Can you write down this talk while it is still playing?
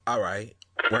All right,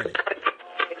 run it.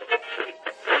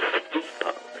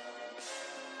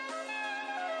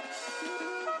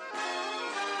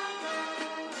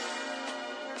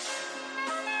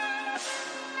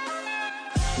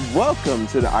 Welcome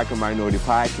to the Icon Minority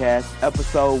Podcast,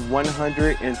 episode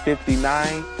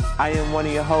 159. I am one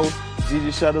of your hosts, Gigi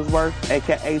Shuttlesworth,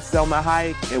 aka Selma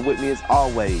Hayek, and with me as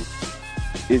always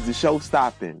is the show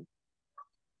stopping,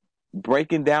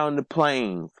 breaking down the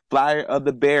planes, flyer of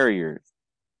the barriers,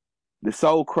 the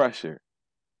soul crusher,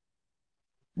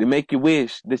 to make you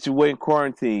wish that you weren't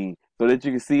quarantined so that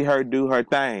you can see her do her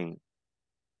thing.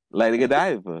 Lady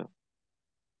Godiva.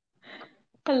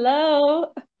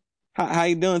 Hello. How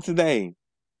you doing today?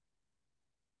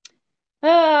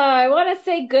 I want to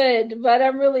say good, but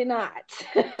I'm really not.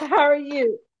 How are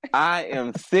you? I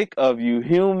am sick of you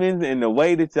humans and the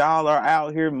way that y'all are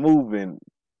out here moving.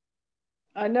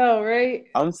 I know, right?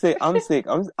 I'm sick. I'm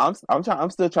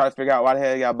still trying to figure out why the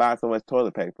hell y'all buying so much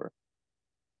toilet paper.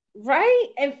 Right?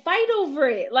 And fight over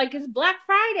it like it's Black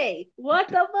Friday. What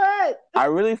the fuck? I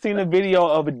really seen a video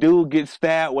of a dude get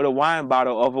stabbed with a wine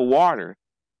bottle of a water.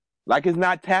 Like it's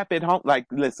not tap at home. Like,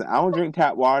 listen, I don't drink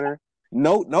tap water.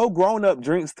 No grown up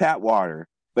drinks tap water.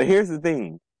 But here's the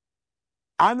thing.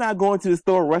 I'm not going to the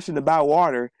store rushing to buy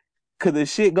water because if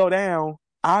shit go down,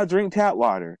 I'll drink tap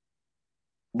water.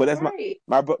 But that's Right.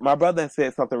 my brother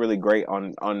said something really great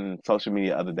on social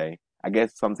media the other day. I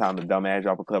guess sometimes a dumbass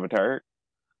drop a clever turd.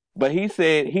 But he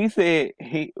said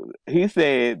that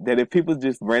if people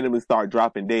just randomly start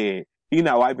dropping dead, he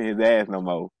not wiping his ass no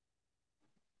more.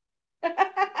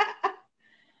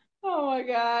 Oh my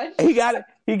gosh. He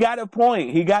got a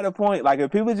point. He got a point. Like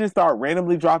if people just start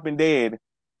randomly dropping dead,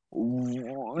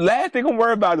 last thing I'm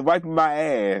worried about is wiping my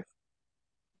ass.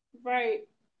 Right.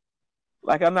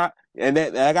 Like I'm not. And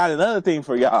I got another thing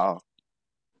for y'all.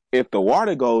 If the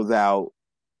water goes out,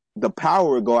 the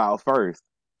power will go out first.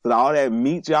 So all that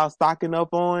meat y'all stocking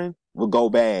up on will go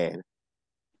bad.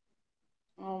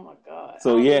 Oh my God. I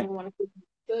So don't yeah, even want to do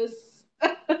this.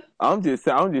 I'm just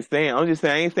saying. I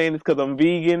ain't saying this because I'm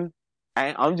vegan.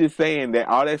 I'm just saying that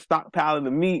all that stockpiling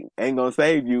of meat ain't gonna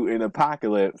save you in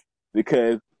apocalypse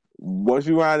because once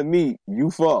you run out of meat,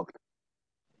 you fucked.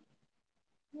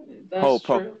 That's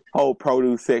true. Whole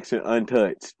produce section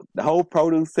untouched. The whole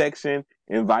produce section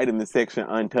and vitamin section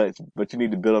untouched. But you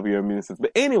need to build up your immune system.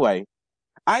 But anyway,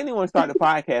 I didn't want to start the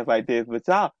podcast like this, but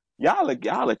y'all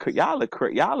are crazy. Y'all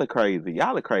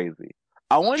are crazy.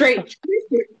 I want to. Straight.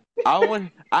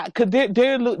 Cause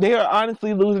they're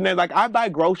honestly losing their, like, I buy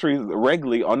groceries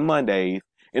regularly on Mondays,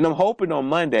 and I'm hoping on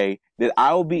Monday that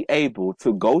I will be able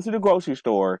to go to the grocery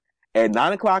store at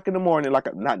 9 o'clock in the morning,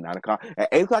 like, not 9 o'clock, at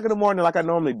 8 o'clock in the morning, like I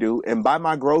normally do, and buy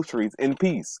my groceries in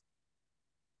peace.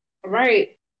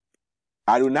 Right.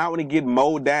 I do not want to get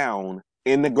mowed down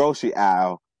in the grocery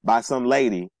aisle by some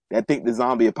lady that think the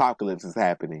zombie apocalypse is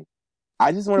happening.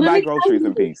 I just want to Let buy me tell groceries in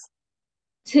you, peace.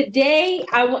 today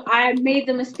I made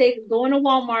the mistake of going to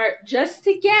Walmart just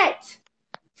to get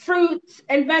fruits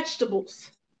and vegetables.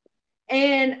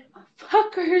 And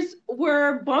fuckers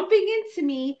were bumping into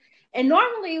me. And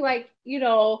normally, like,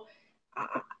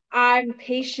 I'm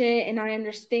patient and I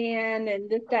understand and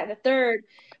this, that, and the third.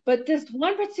 But this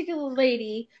one particular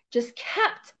lady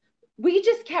we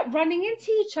just kept running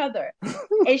into each other.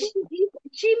 And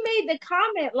she made the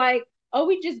comment like, oh,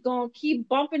 we just gonna keep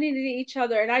bumping into each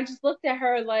other. And I just looked at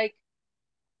her like,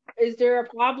 is there a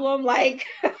problem? Like,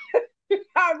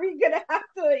 are we gonna have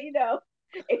to,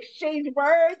 exchange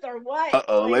words or what? Like,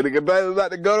 Lady Godiva's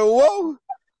about to go to war.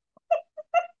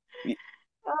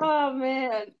 oh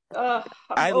man, I'm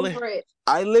I li- over it.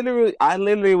 I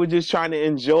literally was just trying to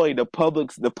enjoy the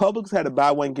Publix. The Publix had a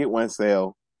buy one get one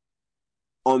sale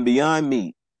on Beyond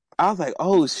Meat. I was like,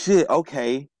 oh shit,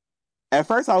 okay. At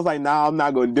first, I was like, nah, I'm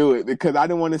not gonna do it because I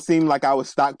didn't want to seem like I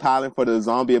was stockpiling for the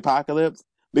zombie apocalypse.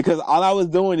 Because all I was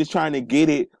doing is trying to get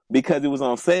it because it was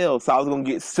on sale, so I was gonna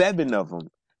get 7 of them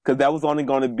because that was only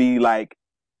gonna be like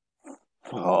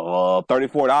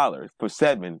 $34 for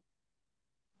 7.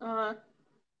 Uh,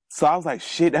 So I was like,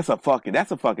 shit, that's a fucking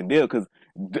deal. Cause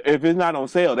if it's not on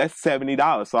sale, that's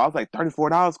 $70. So I was like,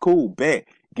 $34, cool, bet.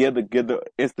 Give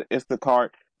it's the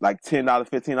card like $10,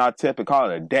 $15 tip and call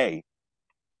it a day.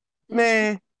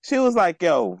 Man, she was like,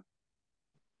 yo,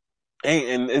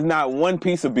 and it's not one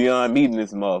piece of Beyond Meat in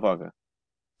this motherfucker.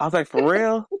 I was like, for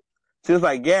real? She was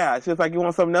like, yeah. She was like, you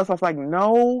want something else? I was like,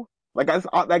 no. That's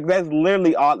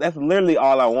literally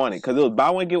all I wanted. Cause it was buy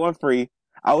one, get one free.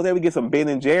 I was able to get some Ben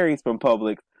and Jerry's from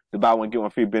Publix to buy one, get one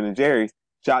free Ben and Jerry's.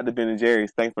 Shout out to Ben and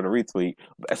Jerry's. Thanks for the retweet.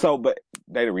 But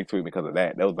they didn't retweet because of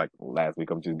that. That was like last week.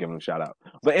 I'm just giving them a shout out.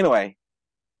 But anyway,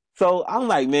 So I'm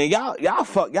like, man, y'all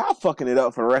fucking it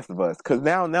up for the rest of us. Cause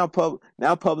now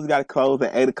Publix got to close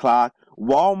at 8 o'clock.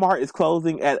 Walmart is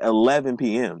closing at 11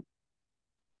 p.m.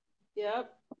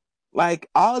 Yep. Like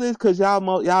all this, cause y'all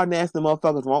nasty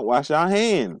motherfuckers won't wash y'all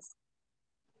hands.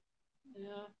 Yeah.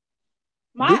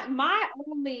 This, My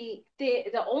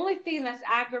the only thing that's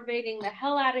aggravating the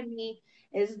hell out of me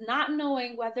is not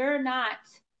knowing whether or not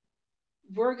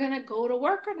we're gonna go to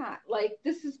work or not. Like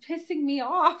this is pissing me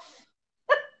off.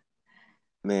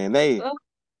 man, Ugh,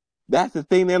 that's the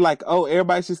thing. They're like, oh,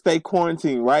 everybody should stay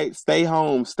quarantined, right? Stay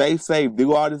home, stay safe,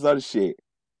 do all this other shit,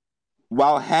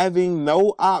 while having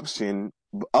no option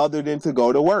other than to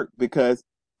go to work because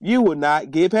you will not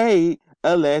get paid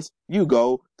unless you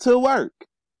go to work.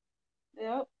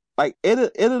 yep. Like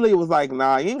Italy was like,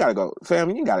 nah, you ain't gotta go, fam.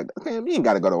 You ain't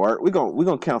gotta go to work. We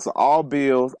gonna cancel all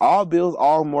bills,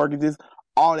 all mortgages,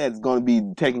 all that's gonna be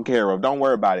taken care of. Don't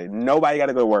worry about it. Nobody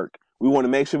gotta go to work. We want to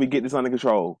make sure we get this under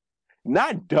control.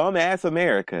 Not dumbass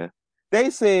America.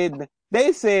 They said,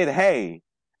 hey,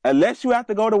 unless you have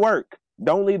to go to work,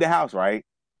 don't leave the house, right?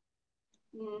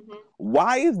 Hmm.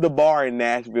 Why is the bar in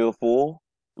Nashville full?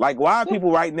 Like, why are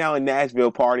people right now in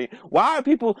Nashville partying? Why are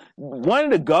people? One of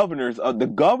the governor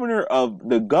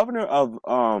of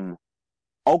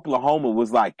Oklahoma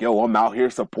was like, "Yo, I'm out here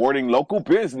supporting local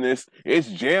business. It's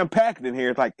jam packed in here."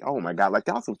 It's like, oh my god, like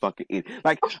y'all some fucking idiots.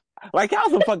 Like y'all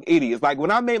some fucking idiots. Like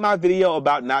when I made my video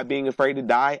about not being afraid to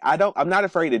die, I'm not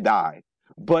afraid to die.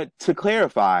 But to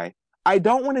clarify, I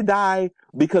don't want to die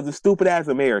because of stupid ass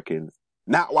Americans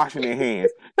not washing their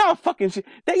hands. No fucking shit.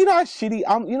 You know how shitty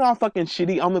you know how fucking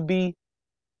shitty I'm gonna be.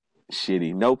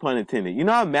 Shitty, no pun intended. You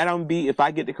know how mad I'm gonna be if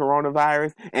I get the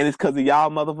coronavirus and it's because of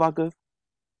y'all motherfuckers.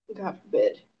 God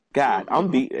forbid. God,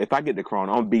 Mm-mm. if I get the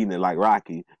corona, I'm beating it like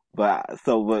Rocky. But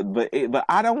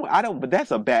I don't. But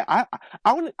that's a bad. I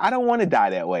don't want to die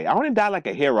that way. I want to die like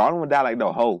a hero. I don't want to die like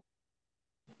no hoe.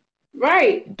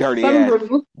 Right. Dirty Some ass,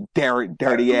 revo-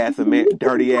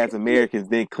 dirty ass Americans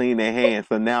didn't clean their hands,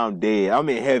 so now I'm dead. I'm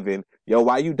in heaven. Yo,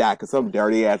 why you die? Cause some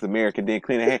dirty ass American didn't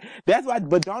clean their hands. That's why.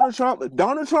 But Donald Trump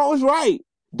was right.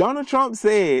 Donald Trump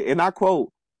said, and I quote,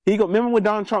 remember when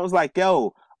Donald Trump was like,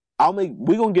 "Yo,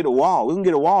 we gonna get a wall. We gonna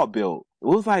get a wall built." It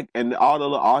was like, and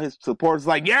all his supporters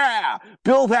like, "Yeah,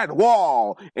 build that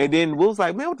wall." And then we was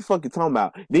like, "Man, what the fuck you talking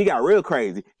about?" Then he got real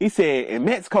crazy. He said, "And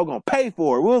Mexico gonna pay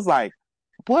for it." We was like,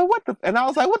 boy, what the? And I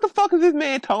was like, what the fuck is this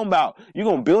man talking about? You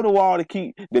gonna build a wall to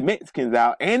keep the Mexicans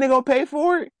out, and they gonna pay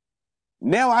for it?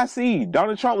 Now I see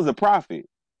Donald Trump was a prophet,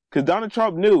 because Donald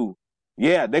Trump knew,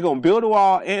 yeah, they gonna build a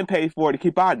wall and pay for it to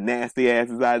keep our nasty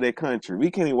asses out of their country. We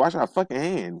can't even wash our fucking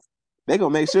hands. They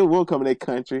gonna make sure we'll come in their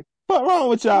country. What's wrong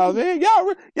with y'all, man?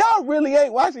 Y'all really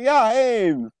ain't washing y'all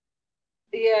hands.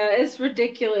 Yeah, it's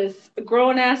ridiculous.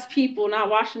 Grown ass people not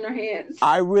washing their hands.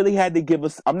 I really had to give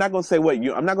us. I'm not gonna say what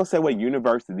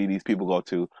university these people go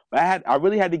to, but I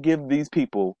really had to give these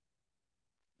people.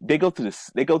 They go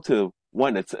to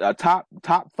one of the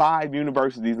top five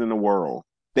universities in the world.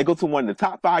 They go to one of the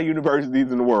top five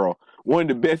universities in the world. One of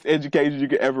the best educations you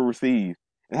could ever receive.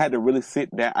 I had to really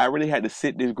sit down. I really had to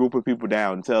sit this group of people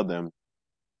down and tell them,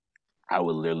 I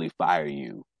would literally fire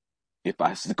you if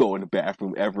I go in the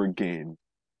bathroom ever again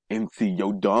and see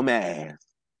your dumb ass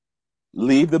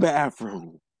leave the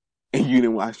bathroom and you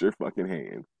didn't wash your fucking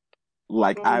hands.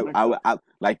 Like Oh my God.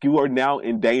 like you are now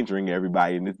endangering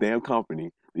everybody in this damn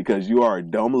company because you are a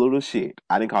dumb little shit.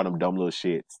 I didn't call them dumb little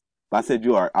shits. I said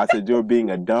you're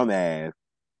being a dumbass.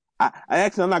 I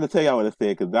actually I'm not gonna tell y'all what I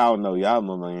said because I don't know y'all.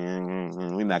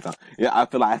 We're not gonna. Yeah, I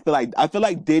feel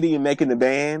like Diddy and making the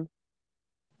band.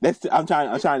 I'm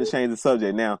trying to change the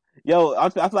subject now. Yo, I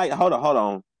feel like hold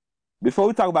on. Before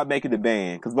we talk about making the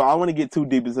band, because I want to get too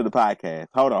deep into the podcast.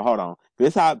 Hold on.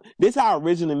 This how I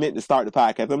originally meant to start the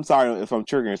podcast. I'm sorry if I'm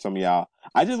triggering some of y'all.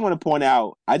 I just want to point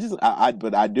out.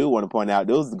 But I do want to point out.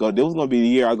 This was going to be the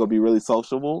year I'm going to be really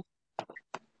sociable.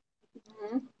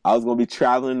 Mhm. I was going to be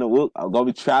traveling the world. I was going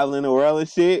to be traveling the world and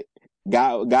shit.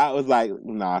 God was like,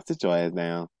 nah, sit your ass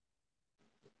down.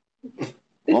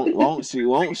 Won't she?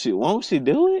 Won't she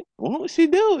do it? Won't she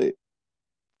do it?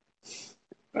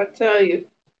 I tell you.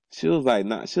 She was like,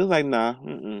 nah. She was like, nah.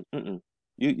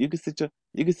 You can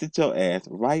sit your ass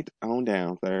right on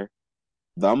down, sir.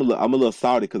 But I'm a little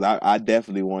salty because I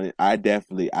definitely wanted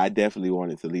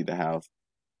to leave the house.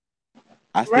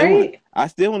 Right? I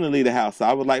still want to leave the house. So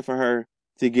I would like for her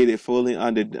to get it fully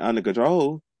under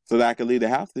control so that I can leave the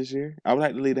house this year. I would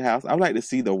like to leave the house. I would like to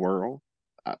see the world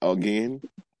again.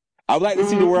 I would like to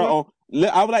see the Hmm. world on.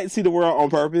 I would like to see the world on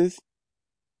purpose.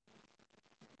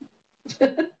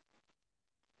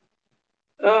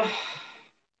 Ugh.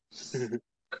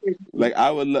 Like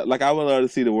I would love to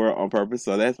see the world on purpose.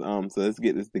 So so let's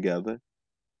get this together.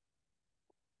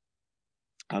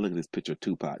 I look at this picture of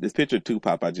Tupac. This picture of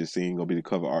Tupac I just seen gonna be the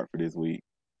cover art for this week.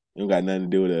 It don't got nothing to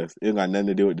do with us. It don't got nothing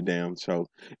to do with the damn show.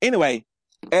 Anyway,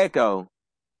 Echo,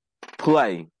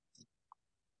 play.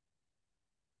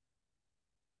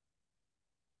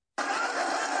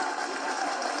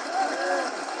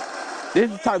 This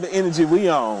is the type of energy we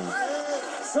on.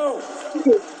 So,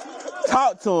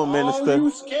 talk to him, Minister. All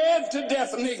you scared to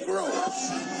death Negroes.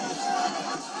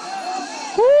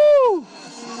 Woo!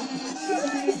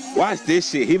 Watch this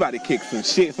shit. He about to kick some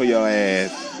shit for your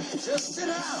ass. Just sit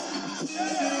down.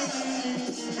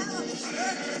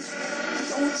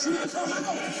 Don't you come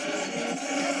out to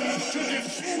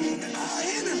defend our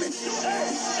enemy.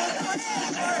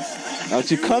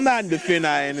 Don't you come out and defend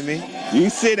our enemy. You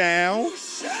sit down.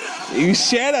 You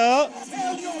shut up.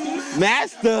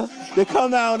 Master, to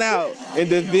come on out and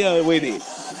just deal with it.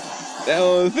 That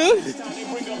was it.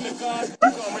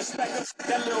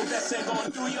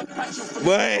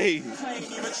 Boy,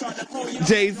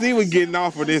 Jay-Z was getting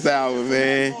off of this album,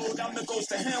 man.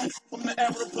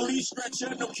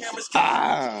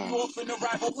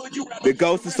 The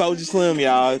Ghost of Soulja Slim,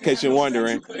 y'all, in case you're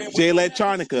wondering. Jay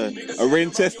Electronica, a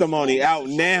written testimony out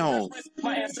now.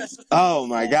 Oh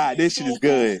my God, this shit is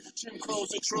good. Jim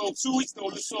Crow's a troll too. He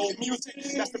stole the soul music.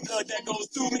 That's the blood that goes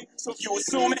through me. So if you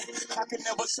assume it, I can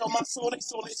never sell my soul. They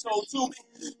sold it soul to me.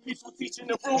 People teaching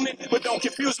the room it, but don't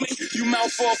confuse me. You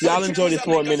mouthful. Y'all enjoy this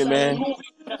for a minute, man.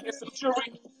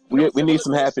 We need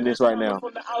some happiness right now.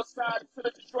 From the outside to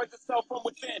the destroys itself from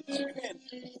within.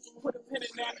 Put a pin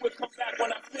in that. We'll come back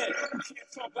when I fin. You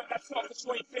can't talk like I talk, cause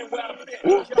you ain't been where I've been.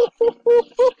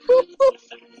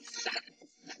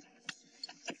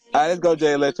 All right, let's go,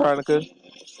 Jay Electronica.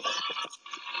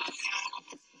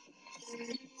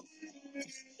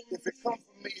 If it come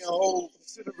from me and hold,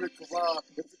 consider it Quran.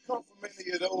 If it come from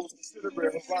any of those, consider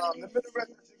it Haram. The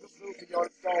minaret that you can build me on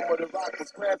the stone where the rock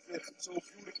was crafted, so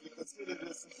beautifully consider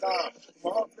this a time.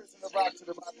 From our place in the rock to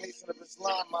the rock nation of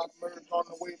Islam, I emerged on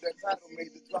the way that title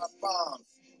made to drop bombs.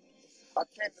 I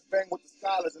came to bang with the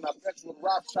scholars, and I bet you a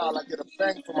Rothschild I get a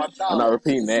bang for my dollar. I'm not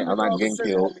repeating that. I'm not getting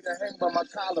killed. Me to hang by my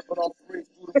collar, but all three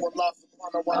through the one lost upon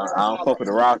the watch. I don't fuck with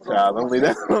the Rothschild. Don't leave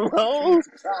that alone.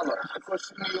 Because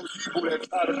she knew people that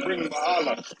try to bring my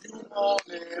holler. You want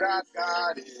it, I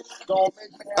got it. Don't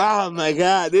make me. Oh my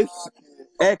God, this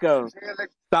Echo.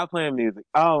 Stop playing music.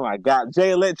 Oh my God,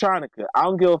 Jay Electronica. I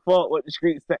don't give a fuck what the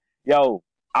streets say. Yo,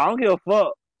 I don't give a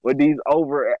fuck what these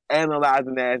over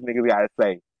analyzing ass niggas gotta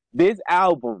say. This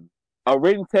album, a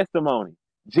written testimony.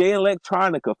 Jay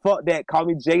Electronica. Fuck that. Call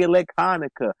me Jay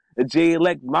Electronica. Jay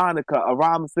Elect Monica.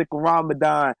 Aram Sikh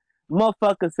Ramadan.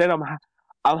 Motherfucker said I'm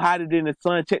hotter than the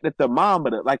sun. Check the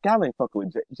thermometer. Like, y'all ain't fucking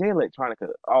with Jay Electronica.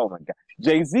 Oh my God.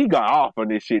 Jay-Z got off on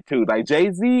this shit too. Like,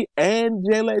 Jay-Z and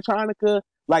Jay Electronica.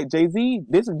 Like, Jay-Z,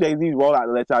 this is Jay-Z's rollout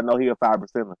to let y'all know he a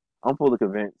 5%. I'm fully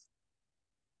convinced.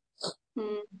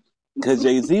 Cause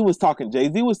Jay-Z was talking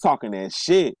that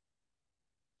shit.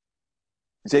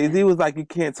 Jay-Z was like, you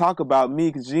can't talk about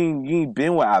me because you ain't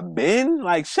been where I've been.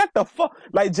 Like, shut the fuck.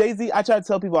 Like, Jay-Z, I try to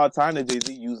tell people all the time that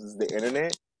Jay-Z uses the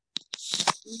internet.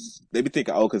 They be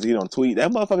thinking, oh, because he don't tweet. That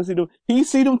motherfucker he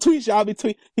see them tweets, y'all be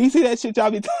tweet. He see that shit,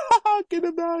 y'all be talking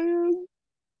about him.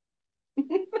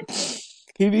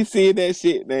 He be seeing that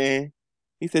shit, man.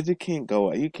 He said, you can't tell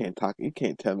me you can't talk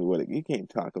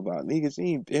about niggas. You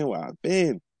ain't been where I've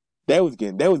been. That was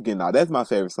getting out. That's my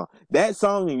favorite song. That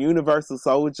song in Universal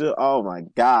Soldier, oh my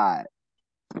God.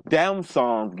 Them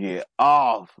songs get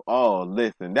off. Oh,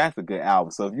 listen, that's a good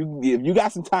album. So if you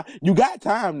got some time, you got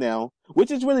time now,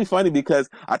 which is really funny because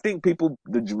I think the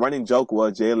running joke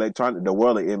was Jay Electronica, the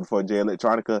world will end before Jay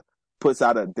Electronica puts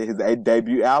out his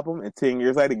debut album, and 10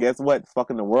 years later, guess what?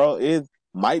 Fucking the world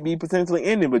might be potentially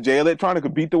ending, but Jay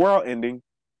Electronica beat the world ending.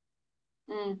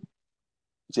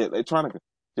 Jay Electronica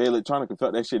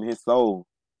felt that shit in his soul.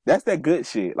 That's that good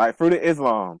shit. Like Fruit of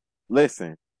Islam.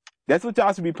 Listen. That's what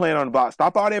y'all should be playing on the block.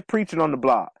 Stop all that preaching on the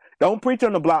block. Don't preach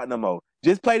on the block no more.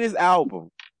 Just play this album.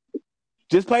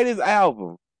 This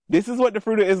is what the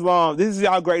Fruit of Islam, this is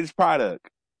y'all greatest product.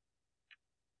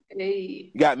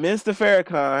 Hey. You got Minister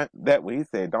Farrakhan, that when he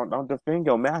said, don't defend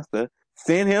your master.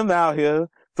 Send him out here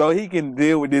so he can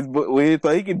deal with this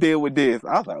so he can deal with this.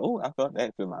 I was like, oh, I felt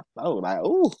that in my soul. Like,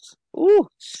 ooh.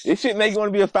 This shit make you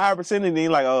want to be a 5% and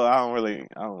then like, oh, I don't really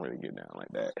get down like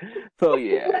that. So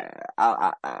yeah,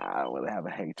 I don't really have a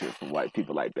hatred for white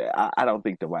people like that. I don't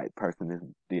think the white person is,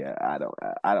 I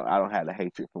don't have the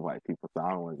hatred for white people, so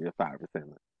I don't want to be a 5%.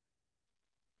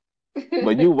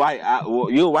 But you white,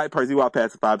 you a white person. You walk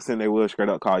past the 5%, they will straight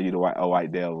up call you the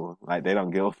white devil. Like they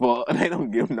don't give a fuck. They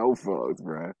don't give no fucks,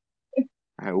 bro.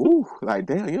 Like, ooh, like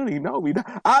damn, you don't even know me.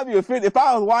 I'd be offended if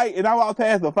I was white and I walked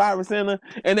past the 5%er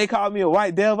and they called me a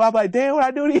white devil. I'd be like, damn, what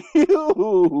I do to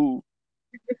you?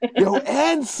 Your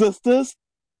ancestors.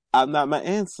 I'm not my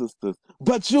ancestors,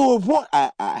 but you were born. I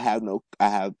have no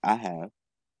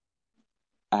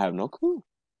clue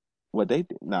what they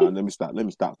did. No, let me stop. Let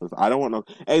me stop this. I don't want no.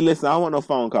 Hey, listen, I don't want no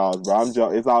phone calls, bro.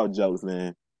 It's all jokes,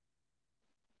 man.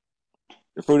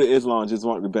 The Fruit of Islam just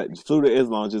want the best. Fruit of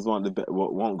Islam just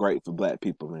want great for black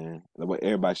people, man. The way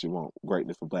everybody should want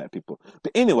greatness for black people.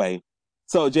 But anyway,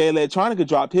 so Jay Electronica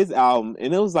dropped his album,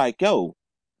 and it was like, yo,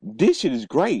 this shit is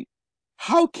great.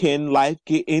 How can life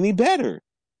get any better?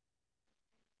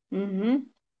 Mm-hmm.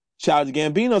 Childish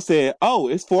Gambino said, "Oh,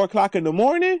 it's 4:00 in the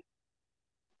morning.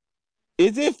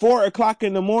 Is it 4:00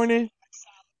 in the morning,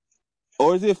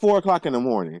 or is it 4:00 in the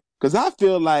morning? Because I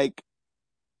feel like,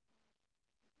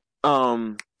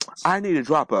 I need to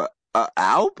drop a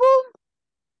album."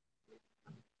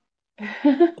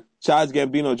 Childish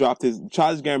Gambino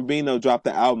dropped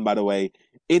the album, by the way.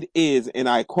 It is, and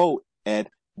I quote, at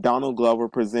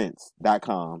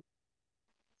DonaldGloverPresents.com.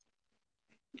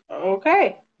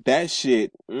 Okay. That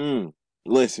shit,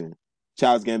 listen,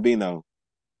 Childish Gambino,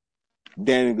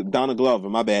 Donald Glover,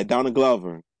 my bad, Donald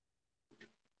Glover,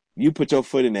 you put your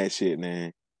foot in that shit,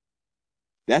 man.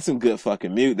 That's some good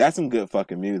fucking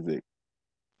music.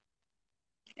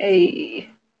 Hey.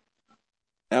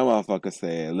 That motherfucker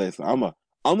said, listen, I'm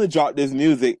gonna drop this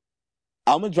music.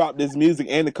 I'm gonna drop this music,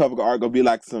 and the cover art gonna be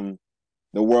like some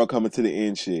the world coming to the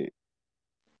end shit.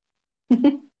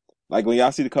 Like when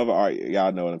y'all see the cover art,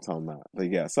 y'all know what I'm talking about.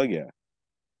 But yeah, so yeah.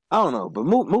 I don't know, but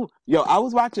move. Yo, I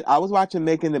was watching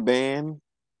Making the Band.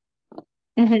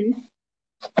 Mm-hmm.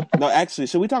 No, actually,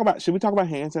 should we talk about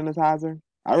hand sanitizer?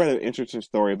 I read an interesting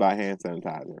story about hand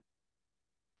sanitizer.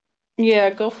 Yeah,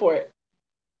 go for it.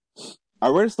 I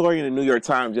read a story in the New York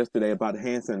Times yesterday about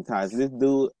hand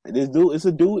sanitizer. It's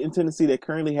a dude in Tennessee that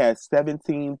currently has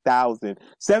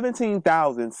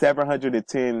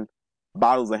 17,710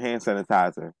 bottles of hand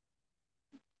sanitizer.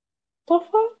 The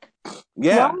fuck?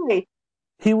 Yeah. Why?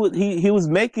 He was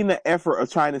making the effort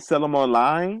of trying to sell them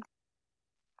online.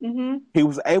 Mm-hmm. He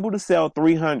was able to sell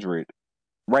 300,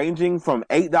 ranging from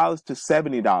 $8 to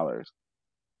 $70.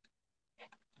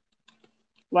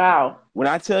 Wow. When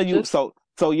I tell you, so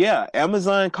yeah,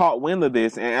 Amazon caught wind of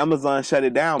this and Amazon shut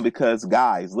it down because,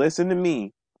 guys, listen to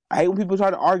me. I hate when people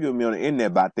try to argue with me on the internet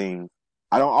about things.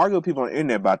 I don't argue with people on the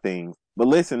internet about things, but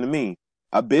listen to me.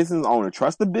 A business owner,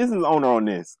 trust the business owner on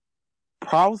this.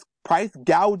 Price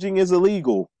gouging is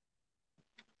illegal.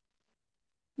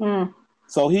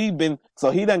 So he done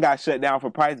got shut down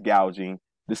for price gouging.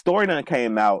 The story done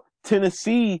came out.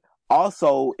 Tennessee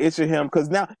also issued him because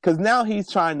now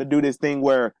he's trying to do this thing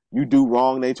where you do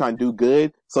wrong, they trying to do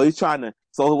good. So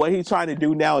what he's trying to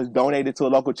do now is donate it to a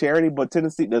local charity. But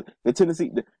Tennessee, the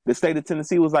state of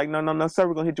Tennessee was like, no, sir,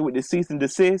 we're gonna hit you with the cease and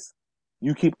desist.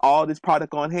 You keep all this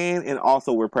product on hand, and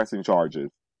also we're pressing charges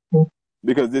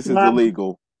because this is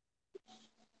illegal.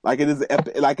 Like it is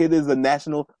a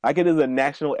national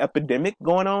epidemic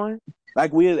going on.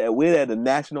 Like we are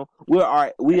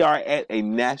at a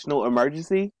national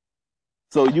emergency.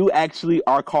 So you actually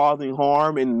are causing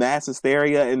harm and mass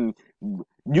hysteria, and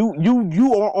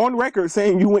you are on record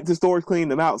saying you went to stores cleaning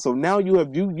them out. So now you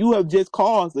have just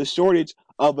caused a shortage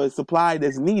of a supply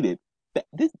that's needed.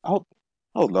 Oh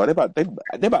Lord, they about to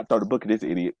throw the book at this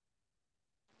idiot.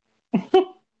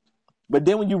 But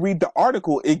then when you read the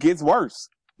article, it gets worse.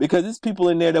 Because there's people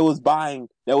in there that was buying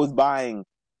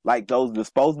like those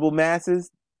disposable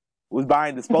masses,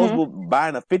 buying a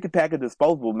 50-pack of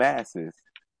disposable masses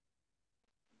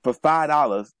for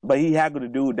 $5, but he haggled the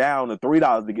dude down to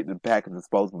 $3 to get the pack of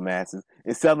disposable masses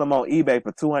and sell them on eBay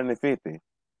for $250.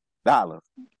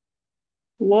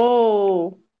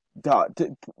 Whoa.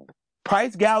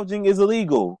 Price gouging is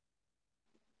illegal.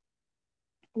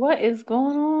 What is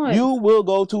going on? You will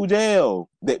go to jail.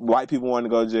 White people want to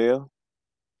go to jail.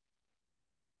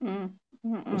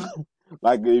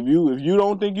 Like if you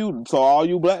don't think so all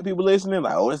you black people listening,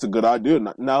 like, oh, that's a good idea.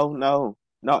 No.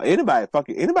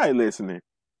 Anybody listening.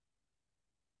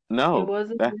 No. It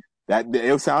wasn't.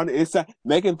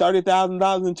 Making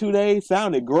 $30,000 in 2 days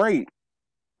sounded great.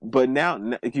 But now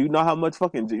you know how much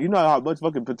fucking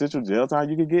potential jail time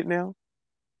you could get now?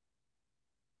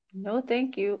 No,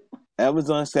 thank you.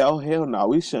 Amazon said, oh, hell no,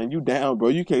 we shutting you down, bro.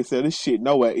 You can't sell this shit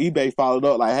nowhere. eBay followed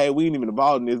up like, hey, we ain't even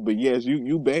involved in this, but yes,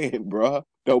 you banned, bro.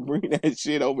 Don't bring that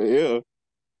shit over here.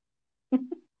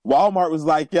 Walmart was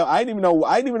like, yo, I didn't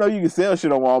even know you could sell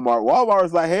shit on Walmart. Walmart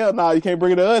was like, hell no, you can't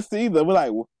bring it to us either. We're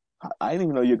like, well, I didn't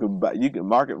even know you could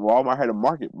market. Walmart had a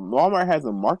market. Walmart has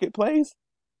a marketplace.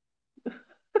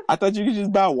 I thought you could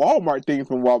just buy Walmart things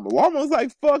from Walmart. Walmart was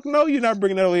like, fuck no, you're not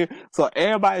bringing that over here. So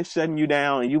everybody's shutting you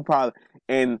down,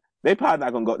 and they probably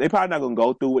not gonna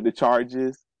go through with the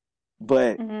charges,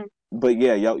 but. Mm-hmm. But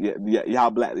yeah,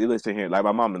 y'all black. Listen here, like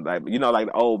my mom, like like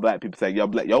the old black people say, your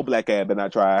black ass better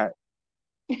not try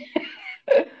it.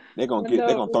 They're gonna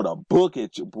throw the book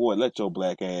at you, boy. Let your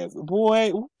black ass,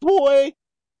 boy.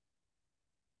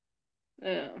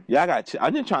 Yeah,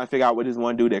 I'm just trying to figure out what this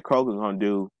one dude at Kroger's gonna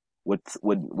do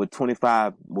with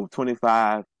 25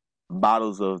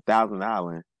 bottles of Thousand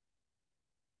Island.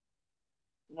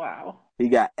 Wow. He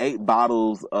got 8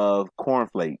 bottles of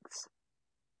cornflakes.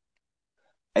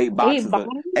 8 boxes of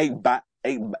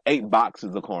 8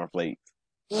 boxes of cornflakes.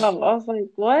 No, I was like,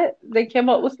 what? They came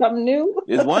up with something new?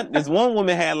 This one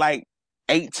woman had like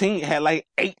 18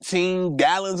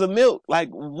 gallons of milk. Like,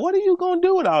 what are you gonna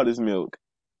do with all this milk?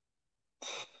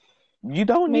 You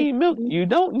don't need milk. You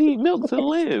don't need milk to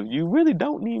live. You really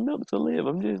don't need milk to live.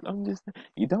 I'm just.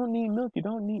 You don't need milk. You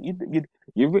don't need.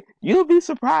 You'll be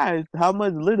surprised how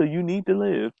much little you need to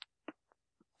live.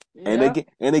 Yeah.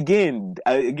 And again,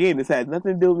 this has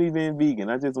nothing to do with me being vegan.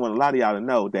 I just want a lot of y'all to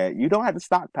know that you don't have to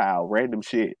stockpile random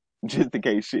shit just in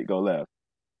case shit go left.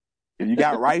 If you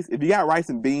got rice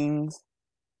and beans,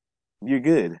 you're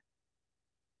good.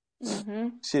 Mm-hmm.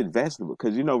 Shit, vegetables,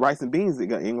 because rice and beans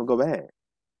ain't gonna go bad.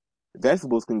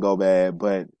 Vegetables can go bad,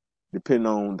 but depending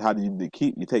on how you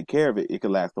take care of it, it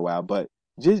can last a while. But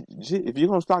just if you're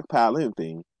gonna stockpile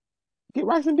anything, get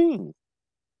rice and beans.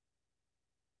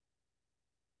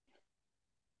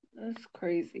 That's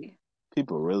crazy.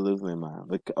 People are really losing their mind.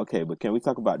 But can we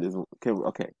talk about this?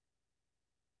 Okay.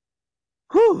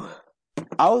 Whew.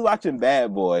 I was watching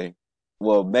Bad Boy,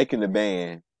 Making the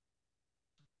Band.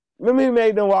 Remember he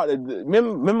made them walk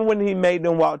remember when he made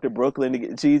them walk to Brooklyn to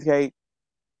get the cheesecake?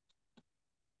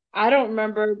 I don't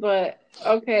remember, but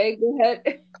okay, go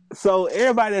ahead. So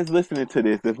everybody that's listening to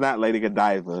this, that's not Lady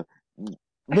Godiva,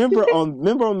 remember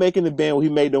on Making the Band when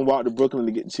he made them walk to Brooklyn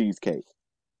to get the cheesecake?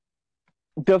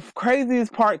 The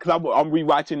craziest part, because I'm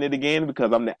rewatching it again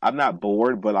because I'm not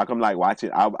bored, but like I'm like watching.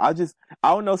 I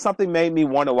don't know, something made me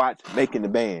want to watch Making the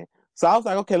Band. So I was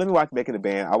like, okay, let me watch Making the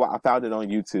Band. I found it on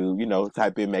YouTube.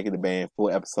 Type in Making the Band full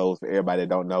episodes for everybody that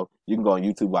don't know. You can go on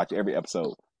YouTube, watch every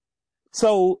episode.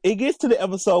 So it gets to the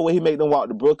episode where he made them walk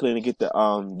to Brooklyn to get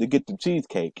the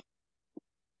cheesecake.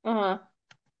 Uh-huh.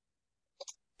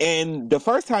 And the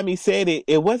first time he said it,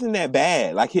 it wasn't that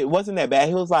bad. Like, it wasn't that bad.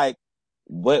 He was like,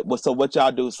 what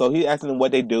y'all do? So he asking them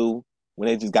what they do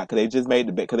when because they just made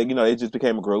the bed, because they just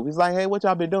became a group. He's like, hey, what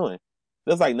y'all been doing? It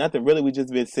was like, nothing really. We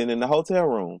just been sitting in the hotel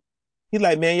room. He's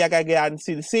like, man, y'all gotta get out and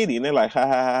see the city. And they're like, ha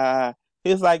ha ha ha.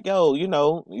 He's like, yo,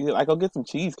 like, go get some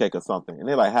cheesecake or something. And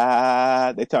they're like, ha ha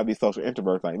ha. They try to be social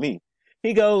introverts like me.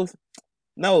 He goes,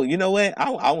 no, you know what? I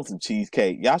want some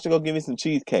cheesecake. Y'all should go give me some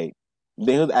cheesecake.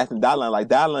 Then he was asking Dylan, like,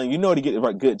 Dylan, to get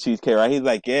the good cheesecake, right? He's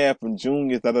like, yeah, from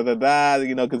Junior's, da da da da,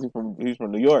 because he's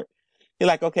from New York. He's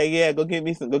like, okay, yeah, go get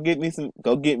me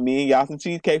and y'all some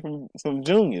cheesecake from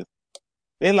Junior's.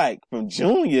 They're like, from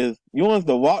Junior's? You want us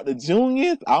to walk to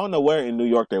Junior's? I don't know where in New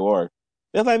York they were.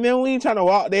 They're like, man, we ain't trying to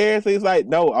walk there. So he's like,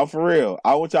 no, I'm for real.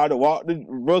 I want y'all to walk to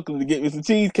Brooklyn to get me some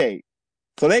cheesecake.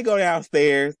 So they go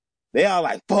downstairs. They all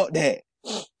like, fuck that.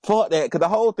 Fuck that. Cause the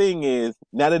whole thing is,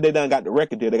 now that they done got the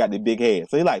record deal, they got the big head.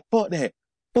 So he's like, fuck that.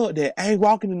 Fuck that. I ain't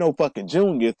walking to no fucking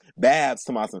Junior's. Babs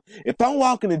to myself. If I'm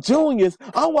walking to Junior's,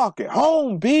 I'm walking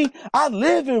home, B. I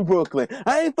live in Brooklyn.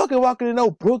 I ain't fucking walking to no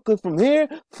Brooklyn from here.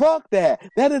 Fuck that.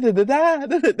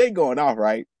 They going off,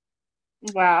 right?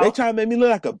 Wow. They trying to make me look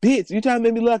like a bitch. You trying to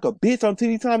make me look like a bitch on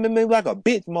TV? Trying to make me look like a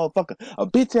bitch, motherfucker. A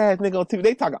bitch ass nigga on TV.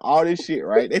 They talking all this shit,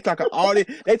 right? They talking all this.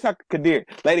 They talking Kadir,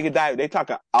 Lady Godiva. They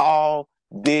talking all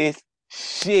this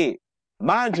shit.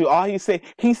 Mind you, all he said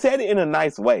it in a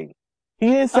nice way. He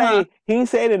didn't say, he didn't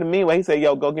say it in a mean way. He said,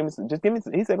 yo, go give me some,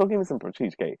 he said, go give me some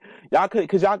cheesecake. Y'all could,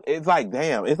 cause y'all, it's like,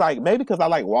 damn, it's like, maybe cause I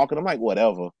like walking. I'm like,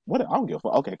 whatever. I don't give a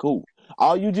fuck. Okay, cool.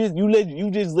 You just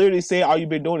literally said all you've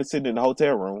been doing is sitting in the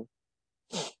hotel room.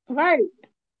 Right.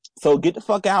 So get the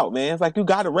fuck out, man. It's like, you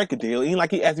got a record deal. It ain't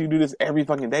like he asked you to do this every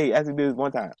fucking day. He asked you to do this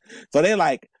one time. So they're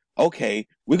like, okay,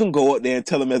 we can go up there and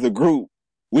tell them as a group,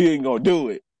 we ain't gonna do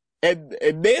it. And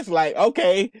it's like,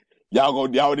 okay, y'all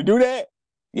want to do that?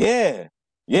 Yeah.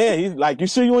 Yeah. He's like, you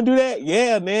sure you want to do that?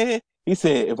 Yeah, man. He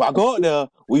said, if I go up there,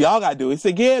 we all got to do it. He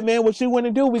said, yeah, man, what you want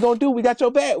to do, we going to do. We got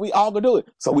your back. We all going to do it.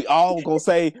 So we all going to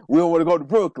say, we don't want to go to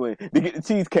Brooklyn to get the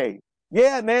cheesecake.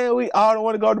 Yeah, man, we all don't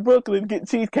want to go to Brooklyn to get the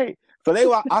cheesecake.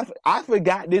 So I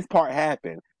forgot this part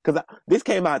happened because this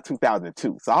came out in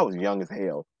 2002, so I was young as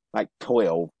hell, like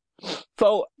 12.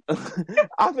 So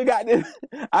I forgot this.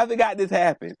 I forgot this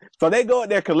happened. So they go in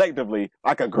there collectively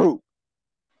like a group.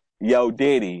 Yo,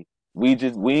 Diddy, we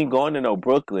ain't going to no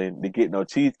Brooklyn to get no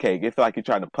cheesecake. It feel like you're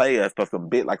trying to play us for some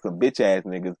bitch ass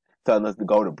niggas telling us to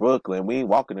go to Brooklyn. We ain't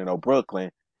walking to no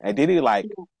Brooklyn. And Diddy like,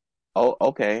 oh,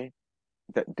 okay,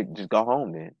 just go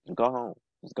home then. Just go home.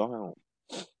 Just go home.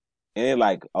 And they're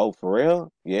like, oh, for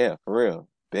real? Yeah, for real.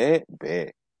 Bet.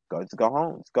 Just go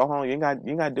home. Just go home. You ain't got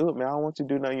to do it, man. I don't want you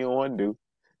to do nothing you don't want to do.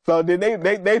 So then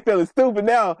they feeling stupid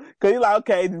now because you're like,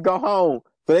 okay, just go home.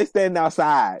 So they standing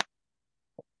outside.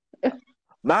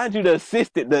 Mind you,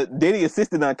 the Diddy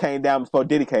assistant came down before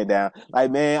Diddy came down.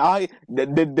 Like, man,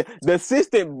 the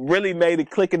assistant really made it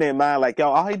click in their mind. Like,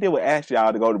 yo, all he did was ask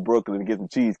y'all to go to Brooklyn to get some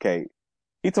cheesecake.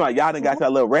 He told y'all done got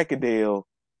that little record deal,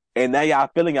 and now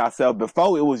y'all feeling yourself.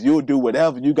 Before it was you'll do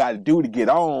whatever you got to do to get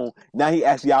on. Now he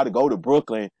asked y'all to go to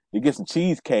Brooklyn to get some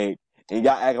cheesecake, and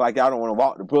y'all act like y'all don't want to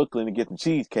walk to Brooklyn to get some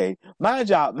cheesecake. Mind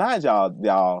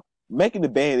y'all. Making the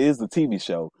Band is the TV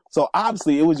show. So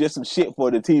obviously it was just some shit for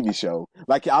the TV show.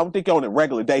 Like, I don't think on a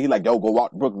regular day, he like, yo, go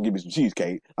walk to Brooklyn and give me some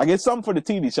cheesecake. Like, it's something for the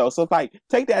TV show. So it's like,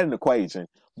 take that in the equation.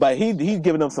 But he's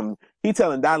giving them he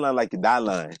telling Dylan like,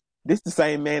 Dylan, this the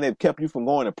same man that kept you from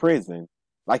going to prison.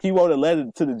 Like, he wrote a letter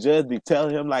to the judge to tell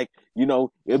him like, you know,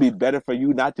 it'll be better for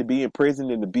you not to be in prison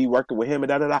than to be working with him and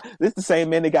da. This the same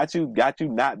man that got you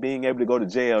not being able to go to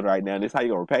jail right now. And this how you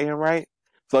gonna repay him, right?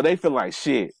 So they feel like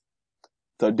shit.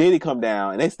 So Diddy come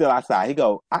down and they still outside. He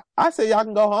go, I said y'all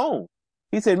can go home.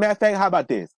 He said, matter of fact, how about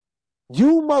this?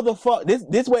 You motherfucker,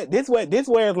 this where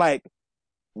it's like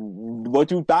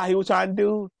what you thought he was trying to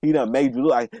do. He done made you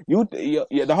look like you.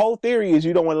 The whole theory is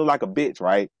you don't want to look like a bitch,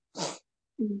 right?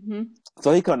 Mm-hmm.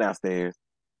 So he come downstairs.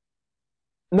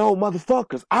 No,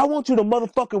 motherfuckers, I want you to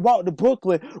motherfucking walk to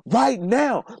Brooklyn right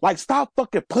now. Like, stop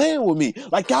fucking playing with me.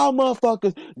 Like, y'all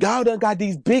motherfuckers, y'all done got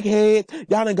these big heads.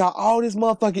 Y'all done got all this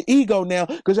motherfucking ego now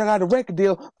because y'all got a record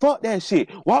deal. Fuck that shit.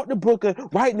 Walk to Brooklyn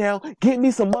right now. Get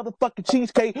me some motherfucking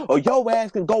cheesecake or your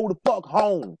ass can go the fuck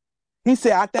home. He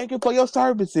said, I thank you for your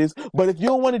services, but if you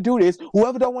don't want to do this,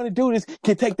 whoever don't want to do this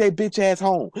can take their bitch ass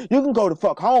home. You can go the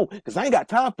fuck home because I ain't got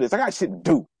time for this. I got shit to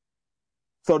do.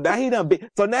 So now he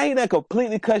done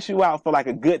completely cuss you out for like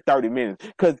a good 30 minutes.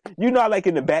 Cause you know, like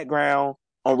in the background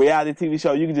on reality TV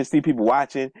show, you can just see people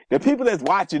watching. The people that's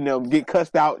watching them get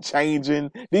cussed out, changing.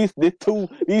 These two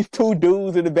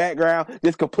dudes in the background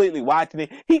just completely watching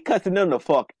it. He cussing them the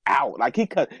fuck out. Like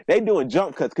they doing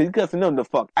jump cuts cause he cussing them the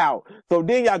fuck out. So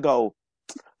then y'all go,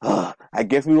 I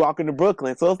guess we walking to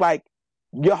Brooklyn. So it's like,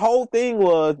 your whole thing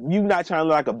was you not trying to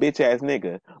look like a bitch ass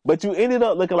nigga, but you ended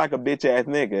up looking like a bitch ass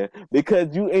nigga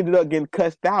because you ended up getting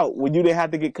cussed out when you didn't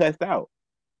have to get cussed out.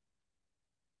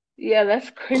 Yeah, that's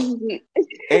crazy.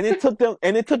 And it took them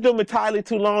entirely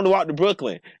too long to walk to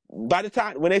Brooklyn. By the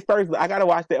time when they first, I gotta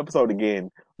watch the episode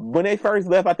again. When they first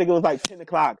left, I think it was like 10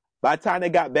 o'clock. By the time they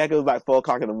got back, it was like 4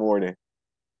 o'clock in the morning.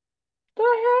 The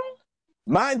hell?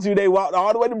 Mind you, they walked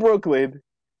all the way to Brooklyn.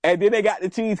 And then they got the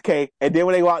cheesecake. And then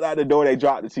when they walked out the door, they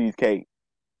dropped the cheesecake.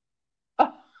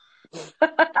 Oh.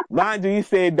 Mind you, he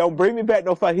said, don't bring me back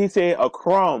no fuck. He said, a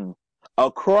crumb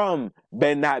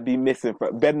better not be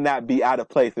better not be out of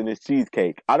place in this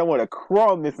cheesecake. I don't want a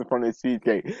crumb missing from this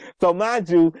cheesecake. So mind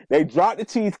you, they drop the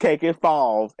cheesecake, it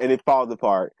falls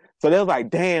apart. So they was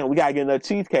like, damn, we gotta get another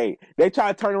cheesecake. They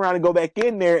try to turn around and go back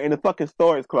in there and the fucking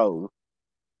store is closed.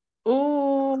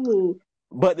 Ooh.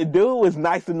 But the dude was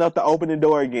nice enough to open the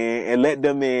door again and let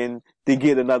them in to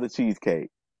get another cheesecake.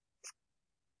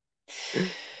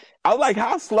 I was like,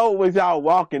 how slow was y'all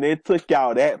walking? It took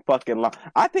y'all that fucking long.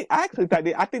 I think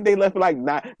they left like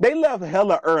 9. They left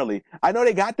hella early. I know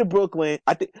they got to Brooklyn.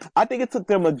 I think it took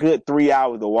them a good 3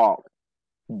 hours to walk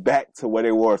back to where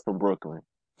they was from Brooklyn.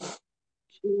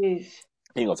 Jeez.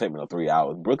 Ain't gonna take me no 3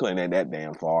 hours. Brooklyn ain't that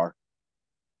damn far.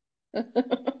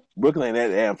 Brooklyn ain't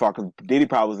that damn far because Diddy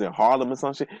probably was in Harlem or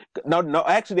some shit. No,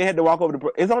 actually they had to walk over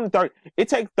to. It's only 30. It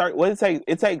takes 30. What it takes?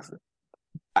 It takes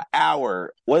an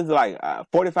hour. What is it like?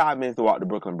 45 minutes to walk to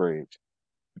Brooklyn Bridge,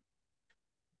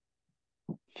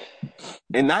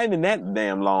 and not even that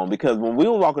damn long because when we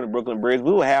were walking to Brooklyn Bridge,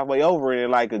 we were halfway over in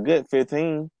like a good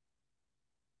 15.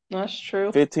 That's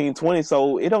true. 15, 20.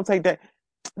 So it don't take that.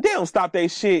 They don't stop that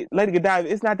shit. Lady Godiva,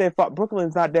 it's not that far.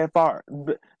 Brooklyn's not that far.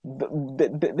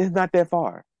 It's not that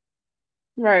far.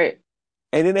 Right.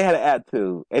 And then they had an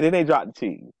attitude. And then they dropped the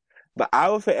cheese. But I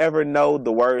will forever know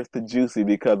the words to Juicy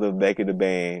because of Making the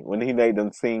Band. When he made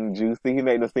them sing Juicy, he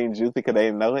made them sing Juicy because they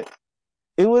didn't know it.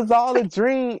 It was all a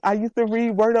dream. I used to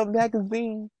read Word Up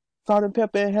magazine. Salt and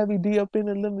pepper and heavy D up in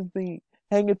the limousine.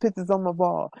 Hanging pictures on my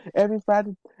wall. Every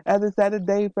Friday, every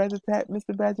Saturday, Friday tap,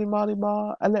 Mr. Badgie Molly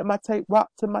Mall. I let my tape rock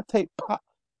till my tape pop.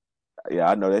 Yeah,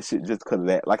 I know that shit just cause of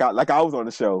that. Like I was on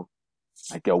the show.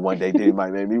 Like, yo, one day Diddy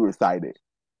might make me recite it.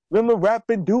 Remember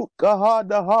rapping Duke, a hard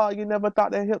to hard. You never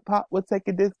thought that hip hop would take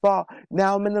it this far.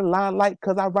 Now I'm in the limelight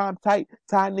cause I rhyme tight.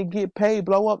 Time to get paid,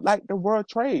 blow up like the World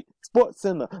Trade. Sports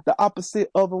Center, the opposite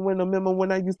of a winner. Remember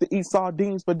when I used to eat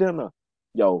sardines for dinner?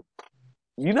 Yo,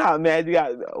 you know how mad you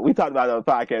got, we talked about it on the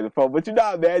podcast before, but you know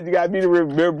how mad you got me to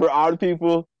remember all the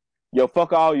people? Yo,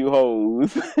 fuck all you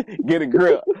hoes. Get a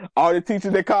grip. All the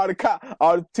teachers that called the cop,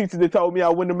 all the teachers that told me I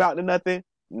wouldn't amount to nothing.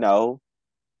 No.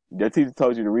 Your teacher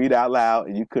told you to read out loud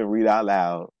and you couldn't read out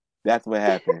loud. That's what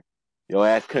happened. Your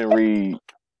ass couldn't read.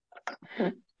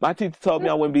 My teacher told me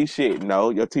I wouldn't be shit.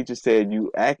 No, your teacher said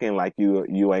you acting like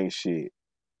you ain't shit.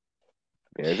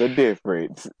 There's a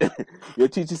difference. Your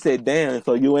teacher said, damn,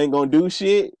 so you ain't gonna do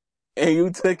shit? And you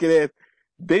took it as,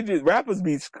 they just, rappers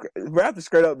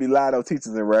straight up be lying on teachers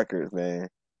and records, man.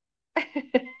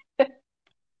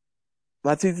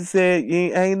 My teacher said,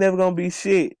 you ain't never gonna be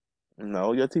shit.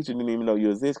 No, your teacher didn't even know you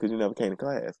exist because you never came to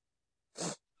class.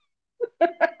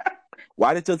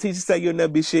 Why did your teacher say you'll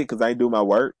never be shit? Because I ain't do my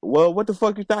work. Well, what the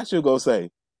fuck you thought you were gonna say?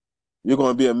 You're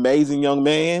gonna be an amazing young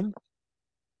man?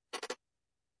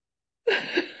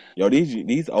 Yo,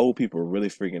 these old people are really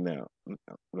freaking out.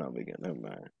 Not again, never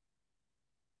mind.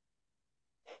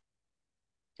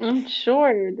 I'm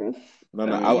sure this. No,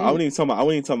 I wasn't even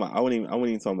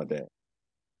talking about that.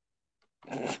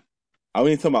 I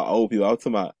wasn't talking about old people. I was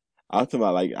talking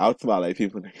about like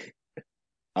people.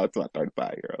 I was talking about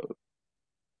 35-year-olds.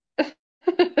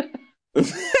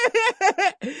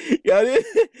 Yo,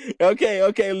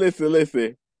 okay,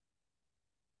 listen.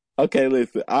 Okay,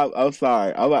 listen. I'm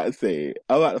sorry. I'm about to say it.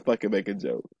 I'm about to fucking make a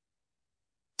joke.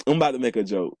 I'm about to make a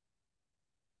joke.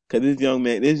 Cause this young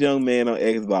man on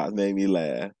Xbox made me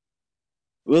laugh.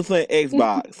 We were playing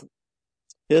Xbox.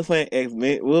 He was playing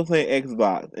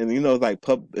Xbox, and you know, it's like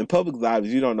in public lives,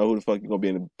 you don't know who the fuck you're gonna be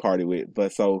in the party with,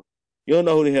 but so you don't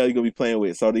know who the hell you're gonna be playing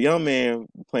with. So the young man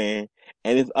playing,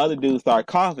 and this other dude started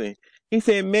coughing. He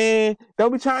said, "Man,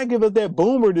 don't be trying to give us that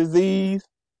boomer disease."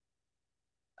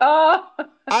 Oh.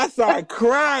 I started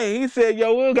crying. He said,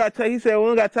 "Yo, we don't got time." He said, "We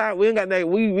don't got time. We ain't got that.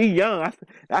 We young."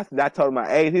 I told him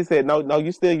my age. He said, "No,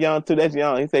 you still young too. That's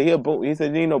young." He said, "He a boom." He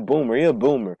said, "You ain't no boomer. He a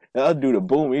boomer." The other dude a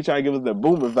boomer. He trying to give us the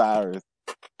boomer virus.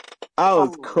 I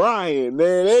was crying,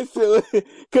 man. That shit,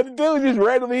 cause the dude just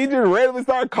randomly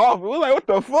started coughing. We're like, what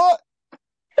the fuck?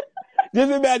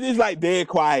 Just imagine it's like dead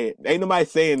quiet. Ain't nobody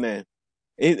saying that.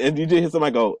 And you just hear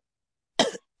somebody go,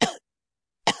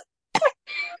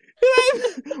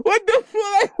 what the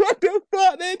fuck? What the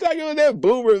fuck? They talking about that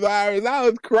boomer virus. I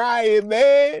was crying,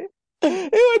 man.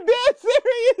 It was that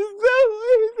serious,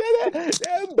 too. He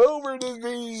said that boomer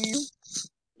disease.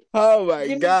 Oh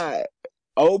my God.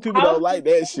 Old people don't like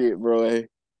that shit, bro.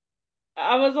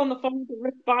 I was on the phone with a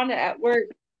respondent at work,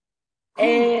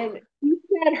 and she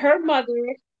said her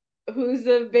mother, who's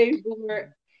a baby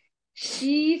boomer,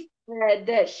 she said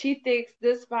that she thinks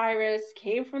this virus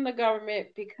came from the government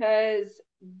because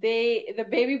the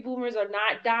baby boomers are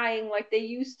not dying like they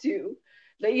used to,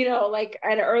 that like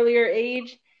at an earlier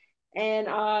age, and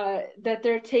that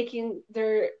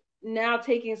they're now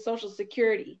taking Social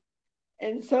Security,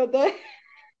 and so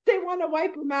they want to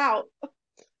wipe them out.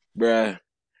 Bruh.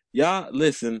 Y'all,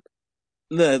 listen,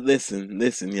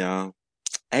 y'all.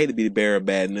 I hate to be the bearer of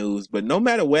bad news, but no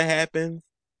matter what happens,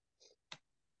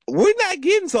 we're not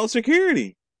getting Social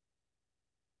Security.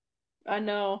 I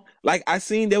know. Like, I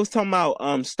seen they was talking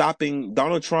about stopping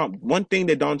Donald Trump. One thing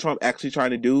that Donald Trump actually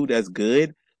trying to do that's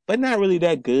good, but not really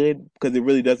that good because it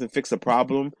really doesn't fix the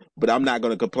problem. But I'm not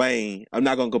gonna complain. I'm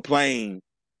not gonna complain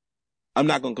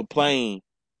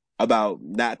about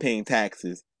not paying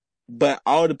taxes. But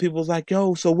all the people's like,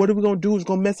 yo, so what are we gonna do? It's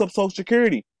gonna mess up Social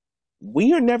Security.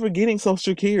 We are never getting Social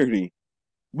Security.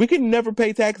 We can never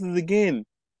pay taxes again.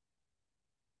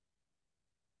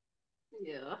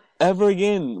 Yeah. Ever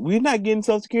again. We're not getting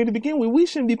Social Security to begin with. We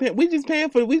shouldn't be paying. We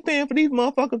paying for these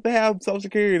motherfuckers to have Social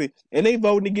Security. And they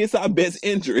voting against our best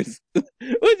interests.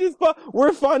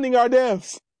 We're funding our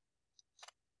deaths.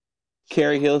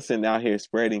 Carrie Hilson out here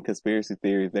spreading conspiracy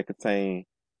theories that contain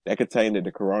that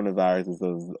the coronavirus is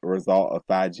a result of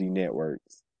 5G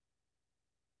networks.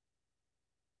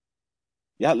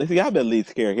 Y'all better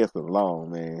leave Carrie Hilson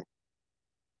alone, man.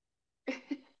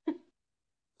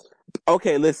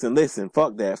 Okay, listen.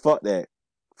 Fuck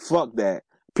that.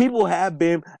 People have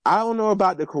been. I don't know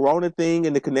about the corona thing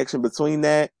and the connection between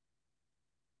that.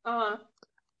 Uh-huh.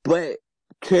 But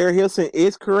Carrie Hilson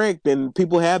is correct, and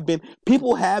people have been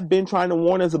trying to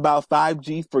warn us about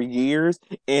 5G for years,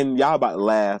 and y'all about to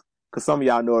laugh because some of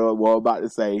y'all know what I'm about to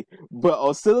say. But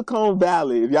on Silicon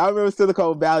Valley, if y'all remember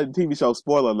Silicon Valley, the TV show,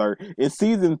 spoiler alert, in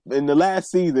the last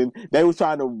season, they was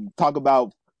trying to talk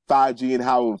about 5G and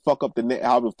how it would fuck up the net,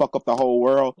 how it would fuck up the whole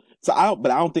world. So I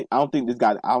don't think I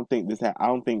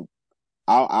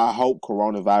hope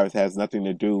coronavirus has nothing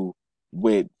to do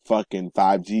with fucking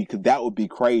 5G because that would be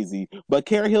crazy. But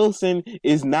Carrie Hilson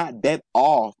is not that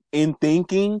off in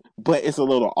thinking, but it's a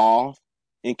little off.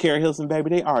 And Carrie Hilson, baby,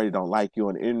 they already don't like you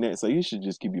on the internet, so you should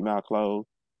just keep your mouth closed.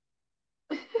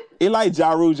 It like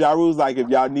Ja Rule. Ja Rule's like, if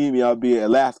y'all need me, I'll be in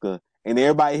Alaska. And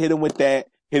everybody hit him with that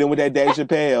Dave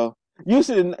Chappelle. You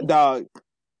should, dog.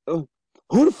 Who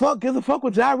the fuck gives a fuck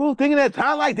with Ja Rule thinking at a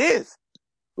time like this?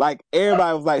 Like,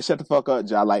 everybody was like, shut the fuck up,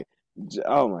 Ja. Like,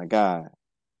 oh my God.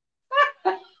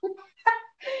 Oh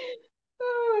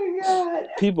my God.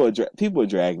 People are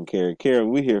dragging Carrie. Carrie,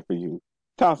 we here for you.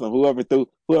 Thompson, whoever threw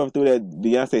that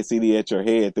Beyonce CD at your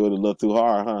head threw it a little too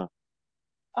hard, huh?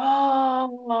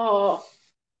 Oh,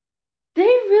 they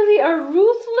really are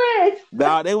ruthless.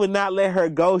 No, they would not let her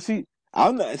go.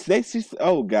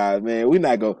 Oh God, man, we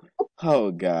not go. Oh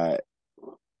God,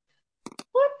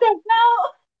 What the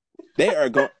hell? they are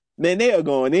going. Man, they are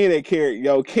going in at Carrie.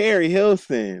 Yo, Carrie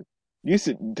Hilson. You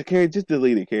should, Carrie, just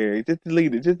delete it, Carrie. Just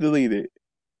delete it. Just delete it.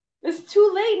 It's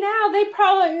too late now. They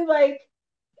probably like.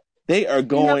 They are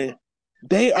going. No.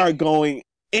 They are going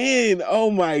in.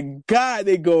 Oh my God,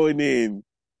 they going in.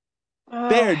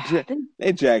 They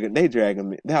dragging. They dragging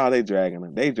me. No, they dragging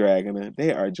her. They dragging her.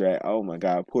 They are drag. Oh my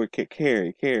God, poor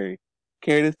Carrie.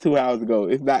 This 2 hours ago.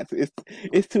 It's not.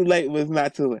 It's too late, but it's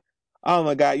not too late. Oh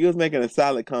my God, you was making a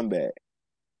solid comeback.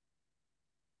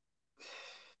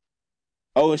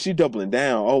 Oh, and she doubling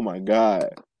down. Oh my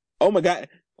God. Oh my God.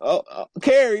 Oh,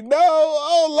 Carrie, no.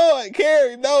 Oh Lord,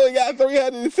 Carrie, no. We got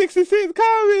 366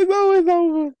 comments. Oh, it's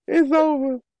over. It's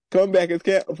over. Comeback is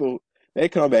canceled. They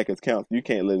comeback is canceled. You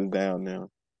can't let us down now.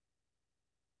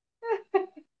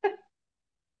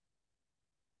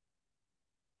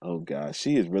 Oh God,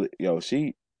 she is really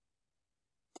Carrie.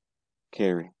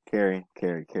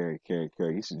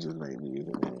 You should just make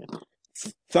music, man.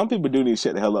 Some people do need to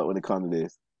shut the hell up when it comes to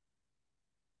this.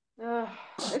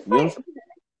 It's You know? like,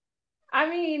 I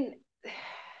mean,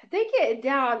 they get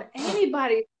down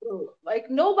anybody's throat. Like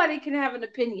nobody can have an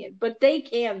opinion, but they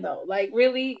can though. Like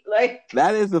really, like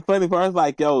That is the funny part. It's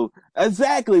like, yo,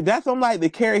 exactly. That's what I'm like. The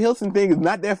Carrie Hilson thing is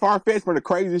not that far fetched from the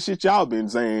crazy shit y'all been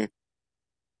saying.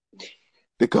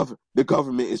 The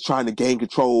government is trying to gain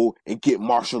control and get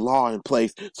martial law in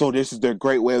place. So this is their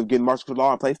great way of getting martial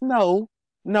law in place. No.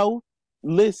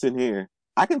 Listen here.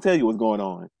 I can tell you what's going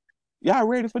on. Y'all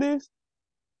ready for this?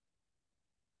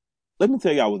 Let me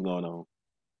tell y'all what's going on.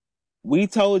 We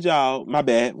told y'all, my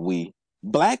bad,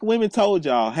 black women told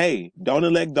y'all, hey, don't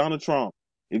elect Donald Trump.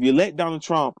 If you elect Donald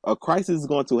Trump, a crisis is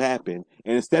going to happen.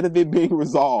 And instead of it being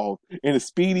resolved in a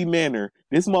speedy manner,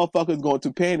 this motherfucker is going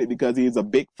to panic because he is a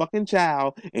big fucking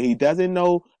child and he doesn't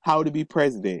know how to be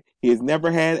president. He has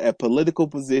never had a political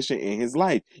position in his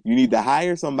life. You need to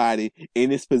hire somebody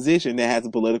in this position that has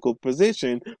a political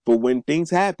position for when things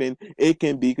happen, it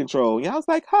can be controlled. And I was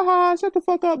like, ha ha, shut the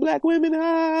fuck up, black women.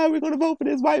 Ha, we're going to vote for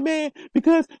this white man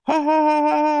because ha ha ha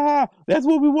ha ha. That's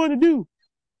what we want to do.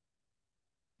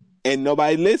 And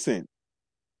nobody listened.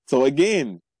 So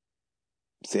again,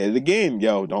 said it again,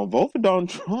 yo, don't vote for Donald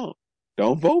Trump.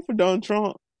 Don't vote for Donald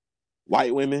Trump.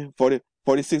 White women,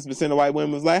 46% of white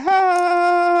women was like,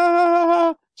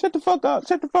 ha, shut the fuck up.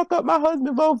 Shut the fuck up. My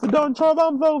husband voted for Donald Trump.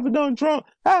 I'm voting for Donald Trump.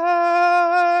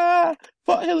 Ha,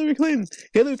 fuck Hillary Clinton.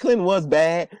 Hillary Clinton was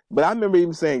bad, but I remember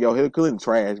even saying, yo, Hillary Clinton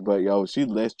trash, but yo, she's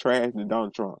less trash than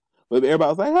Donald Trump. But everybody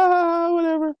was like,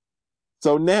 whatever.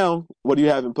 So now, what do you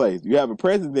have in place? You have a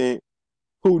president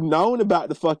you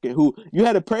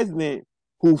had a president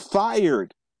who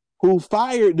fired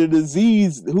the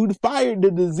disease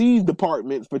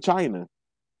department for China.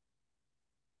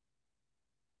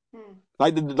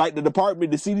 Like the department,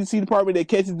 the CDC department that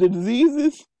catches the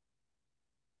diseases,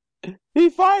 he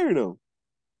fired them.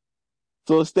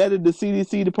 So instead of the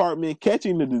CDC department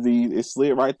catching the disease, it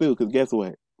slid right through, because guess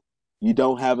what? You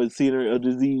don't have a center of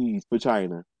disease for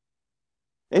China.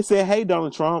 They said, hey,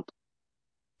 Donald Trump,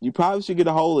 you probably should get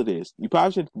a hold of this. You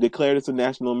probably should declare this a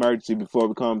national emergency before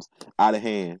it becomes out of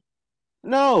hand.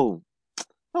 No,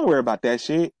 don't worry about that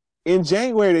shit. In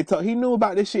January, he knew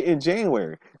about this shit in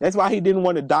January. That's why he didn't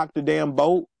want to dock the damn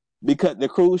boat, because the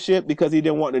cruise ship, because he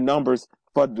didn't want the numbers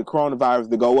for the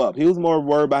coronavirus to go up. He was more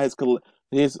worried about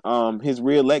his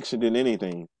re-election than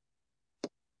anything.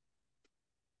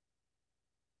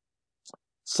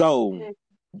 So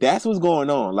That's what's going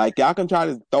on. Like y'all can try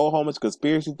to throw a whole bunch of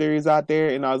conspiracy theories out there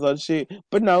and all this other shit,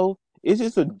 but no, it's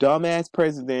just a dumbass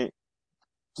president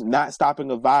not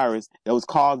stopping a virus that was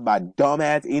caused by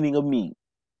dumbass eating of meat.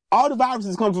 All the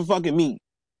viruses come from fucking meat.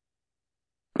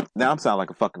 Now I'm sounding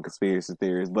like a fucking conspiracy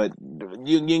theorist, but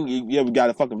you ever got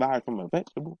a fucking virus from a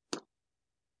vegetable?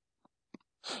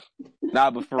 Nah,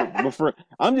 but for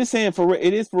I'm just saying for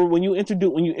it is for when you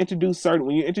introduce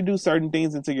certain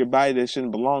things into your body that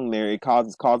shouldn't belong there, it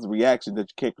causes reaction that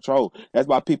you can't control. That's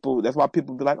why people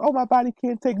be like, oh, my body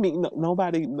can't take me. No,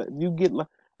 nobody, you get.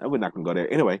 We're not gonna go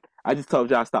there. Anyway, I just told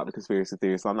y'all stop the conspiracy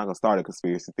theory, so I'm not gonna start a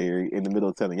conspiracy theory in the middle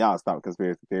of telling y'all stop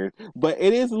conspiracy theory. But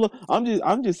it is a little.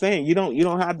 I'm just saying you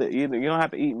don't have to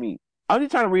eat meat. I'm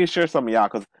just trying to reassure some of y'all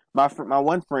because my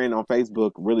one friend on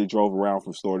Facebook really drove around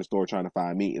from store to store trying to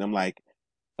find meat, and I'm like,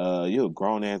 you're a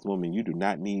grown ass woman. You do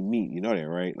not need meat. You know that,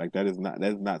 right? Like that is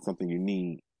not something you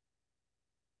need.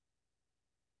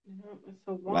 It's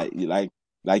a Like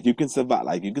want. you can survive.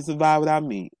 Like you can survive without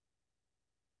meat.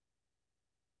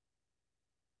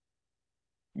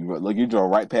 You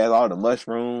drove right past all the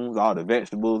mushrooms, all the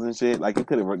vegetables and shit. Like you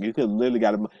could literally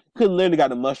got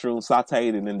the mushrooms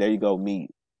sauteed, and then there you go,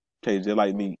 meat. Tastes just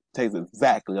like meat. Tastes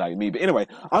exactly like meat. But anyway,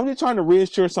 I'm just trying to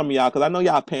reassure some of y'all because I know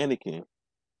y'all panicking.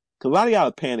 Cause a lot of y'all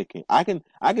are panicking. I can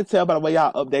tell by the way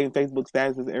y'all updating Facebook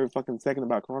statuses every fucking second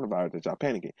about coronavirus that y'all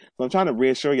panicking. So I'm trying to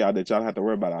reassure y'all that y'all don't have to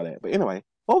worry about all that. But anyway,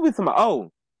 what was my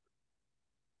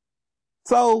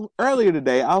so earlier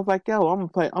today I was like, yo, I'm gonna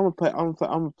play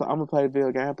a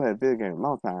video game. I played a video game a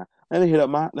long time. Let me hit up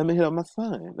my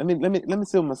son. Let me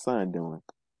see what my son doing.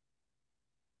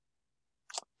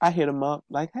 I hit him up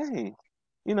like, hey,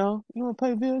 you wanna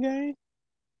play a video game?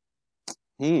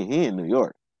 He in New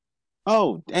York.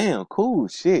 Oh, damn, cool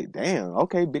shit. Damn,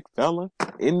 okay, big fella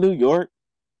in New York.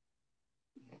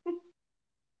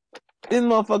 This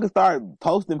motherfucker started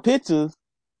posting pictures.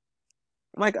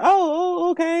 I'm like,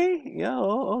 oh, okay,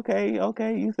 yo,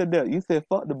 okay. You said that. You said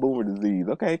fuck the boomer disease.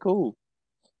 Okay, cool.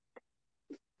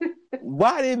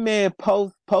 Why did man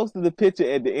posted the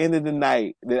picture at the end of the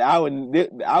night that I'm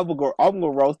gonna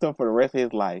roast him for the rest of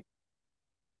his life?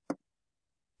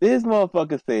 This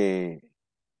motherfucker said,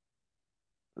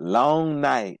 "Long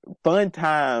night, fun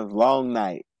times, long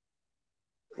night."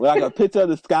 With like a picture of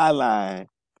the skyline.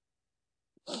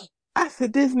 I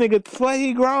said, "This nigga swear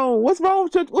he grown. What's wrong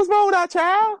with our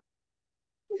child?"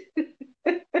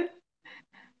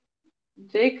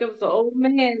 Jacob's an old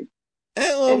man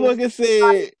That in the motherfucker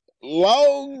said,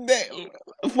 "Long day,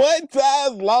 fun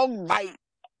times, long night,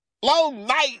 long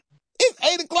night." It's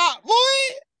 8 o'clock, boy.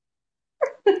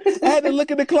 I had to look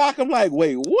at the clock. I'm like,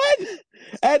 wait, what?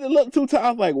 I had to look 2 times.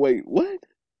 I'm like, wait, what?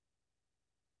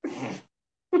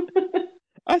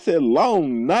 I said,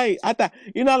 long night. I thought,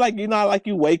 like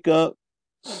you wake up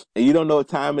and you don't know what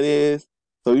time it is,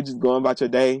 so you just going about your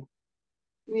day.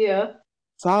 Yeah.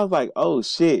 So I was like, oh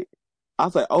shit. I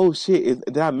was like, oh shit.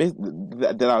 Did I miss?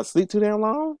 Did I sleep too damn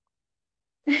long?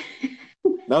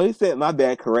 No, he said, my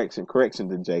bad. Correction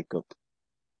to Jacob.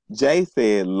 Jay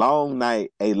said, long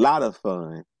night, a lot of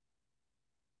fun.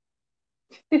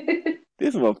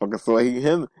 This motherfucker saw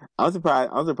him. I'm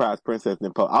surprised Princess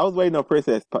didn't post. I was waiting on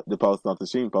Princess to post something.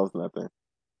 She didn't post nothing.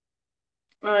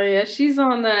 Oh yeah, she's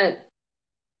on that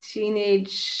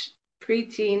teenage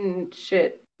preteen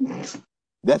shit.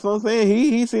 That's what I'm saying.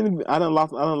 He seen. I done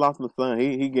lost my son.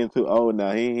 He getting too old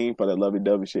now. He ain't for that lovey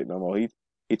dovey shit no more. He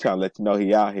trying to let you know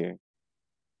he out here.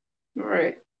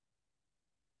 Right.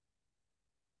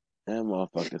 That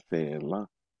motherfucker said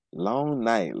long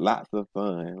night, lots of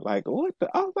fun. Like what the?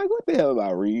 I was like, what the hell am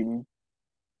I reading?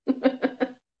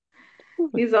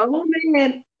 He's an old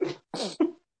man.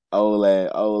 Old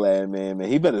lad, man.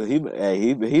 He better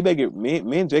better get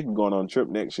me and Jacob going on a trip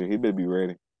next year. He better be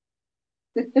ready.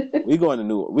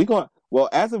 Well,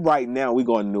 as of right now, we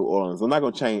going to New Orleans. I'm not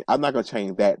gonna change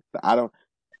that.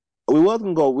 We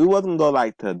wasn't gonna go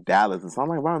like to Dallas or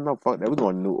something. Like, I don't know, fuck that. We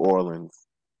going to New Orleans.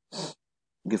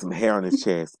 Get some hair on his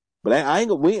chest. But I ain't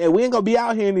gonna, we ain't gonna be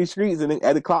out here in these streets and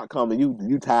at the clock coming,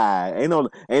 you tired. Ain't no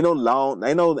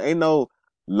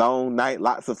long night,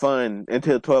 lots of fun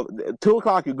until 2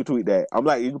 o'clock. You can tweet that. I'm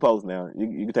like, you can post now.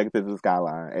 You can take a picture of the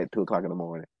skyline at 2 o'clock in the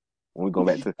morning when we go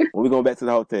back to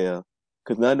the hotel.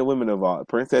 Cause none of the women involved.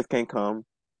 Princess can't come.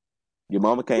 Your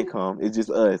mama can't come. It's just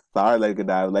us. Sorry, Lady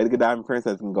Godiva. Lady Godiva and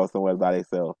Princess can go somewhere by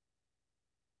themselves.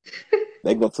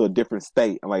 They go to a different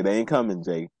state. I'm like, they ain't coming,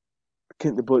 Jay.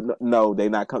 No, they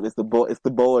not coming. It's the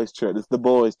boys trip. It's the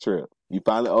boys trip. You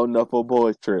finally old enough for a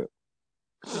boys trip.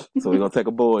 So we're gonna take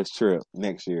a boys trip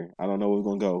next year. I don't know where we're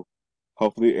gonna go.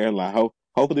 Hopefully airline.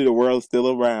 Hopefully the world's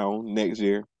still around next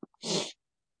year.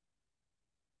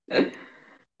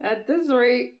 At this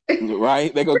rate.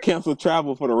 Right? They gonna cancel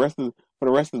travel for the rest of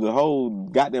the whole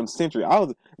goddamn century.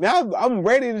 I'm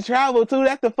ready to travel too.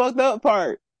 That's the fucked up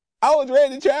part. I was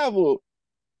ready to travel.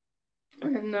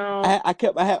 No.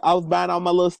 I was buying all my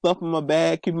little stuff in my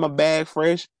bag, keeping my bag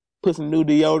fresh. Put some new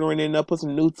deodorant in there. Put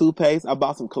some new toothpaste. I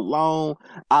bought some cologne.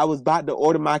 I was about to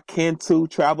order my Cantu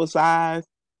travel size.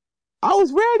 I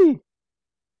was ready.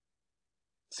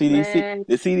 Man.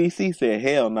 The CDC said,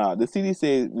 hell no. Nah. The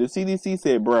CDC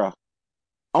said, bruh,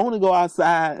 only go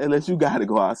outside unless you gotta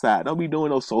go outside. Don't be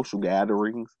doing those social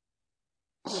gatherings.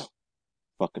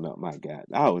 Fucking up my God.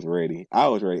 I was ready.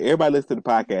 Everybody listen to the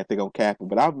podcast, they gonna cap it,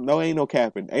 but ain't no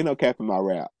capping. Ain't no capping my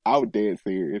rap. I was dead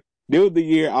serious. This was the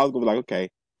year I was gonna be like, okay,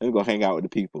 let me go hang out with the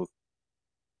people.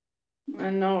 I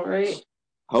know, right?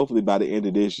 Hopefully by the end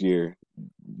of this year,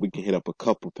 we can hit up a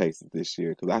couple places this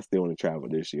year, because I still want to travel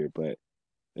this year, but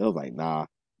it was like, nah.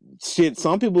 Shit,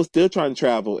 some people still trying to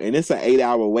travel, and it's an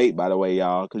 8-hour wait, by the way,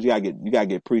 y'all, because you gotta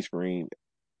get pre-screened.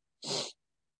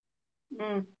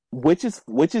 Which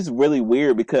is really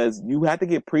weird because you have to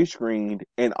get pre-screened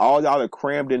and all y'all are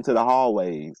crammed into the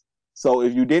hallways. So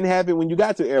if you didn't have it when you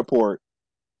got to the airport,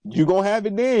 you gonna have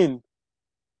it then.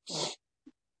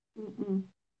 Mm-mm.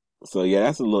 So yeah,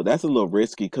 that's a little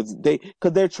risky because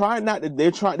they're trying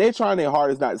their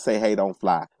hardest not to say, hey, don't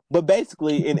fly. But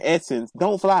basically, in essence,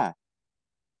 don't fly.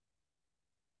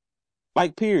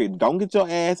 Like, period. Don't get your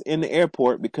ass in the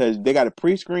airport because they got to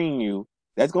pre-screen you.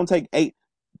 That's gonna take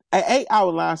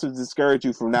 8-hour lines to discourage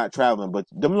you from not traveling, but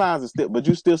them lines are still, but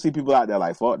you still see people out there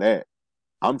like, fuck that.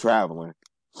 I'm traveling.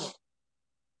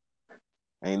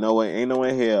 Ain't no way in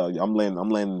hell. I'm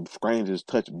letting strangers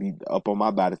be up on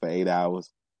my body for 8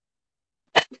 hours.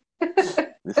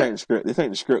 This ain't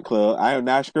the script club. I am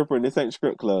not a stripper and this ain't the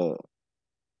script club.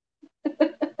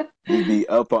 Just be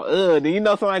up on, then you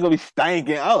know somebody gonna be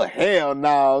stinking. Oh, hell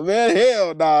no, man. Hell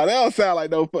no. That don't sound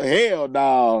like no, hell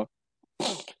no.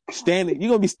 You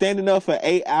gonna be standing up for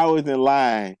 8 hours in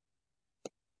line.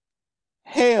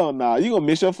 Hell no. You gonna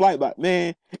miss your flight, but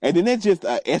man. And then that's just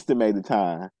an estimated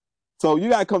time. So you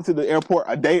gotta come to the airport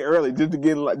a day early just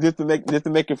to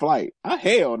make your flight.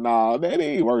 Hell no, that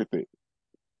ain't worth it.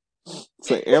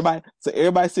 So everybody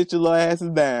sit your little asses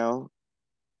down,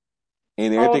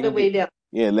 and All everything the way down.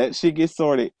 let shit get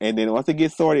sorted, and then once it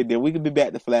gets sorted, then we can be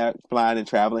back to flying and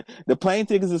traveling. The plane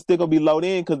tickets are still gonna be low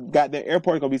in because goddamn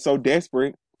airport gonna be so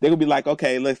desperate. They're gonna be like,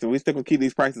 okay, listen, we still gonna keep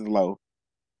these prices low.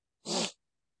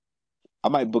 I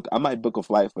might book a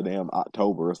flight for damn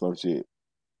October or some shit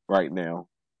right now.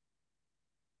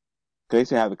 They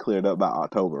should have it cleared up by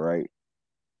October, right?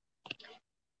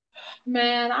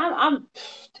 Man,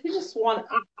 they just want,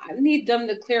 I need them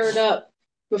to clear it up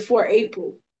before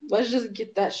April. Let's just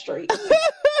get that straight.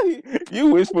 You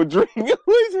wish for dreaming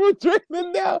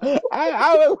now.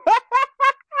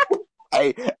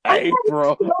 Hey,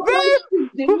 April.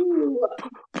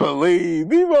 Please.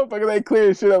 These motherfuckers ain't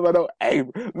clearing shit up. I know.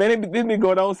 April. Man, this been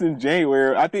going on since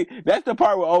January. I think that's the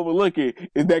part we're overlooking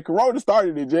is that Corona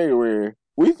started in January.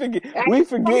 We forget.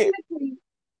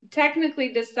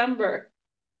 Technically December.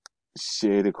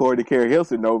 Shit, according to Carrie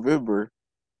Hilson, November.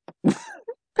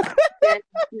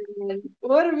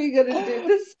 What are we gonna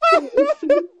do?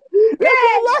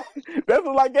 That's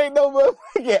like ain't no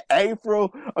motherfucking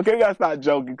April. Okay, we gotta stop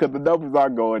joking because the numbers are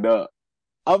going up.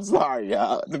 I'm sorry,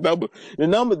 y'all. The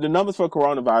numbers for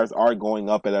coronavirus are going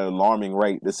up at an alarming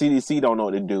rate. The CDC don't know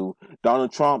what to do.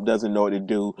 Donald Trump doesn't know what to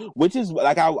do. Which is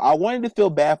like I wanted to feel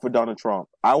bad for Donald Trump.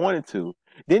 I wanted to.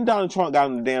 Then Donald Trump got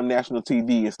on the damn national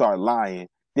TV and started lying.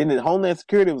 Then the Homeland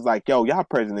Security was like, yo, y'all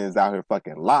president is out here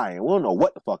fucking lying. We don't know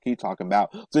what the fuck he talking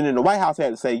about. So then the White House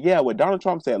had to say, yeah, what Donald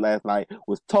Trump said last night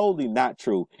was totally not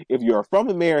true. If you're from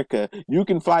America, you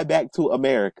can fly back to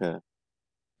America.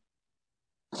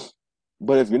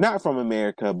 But if you're not from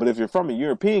America, but if you're from a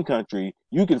European country,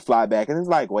 you can fly back. And it's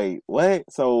like, wait, what?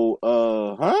 So,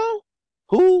 huh?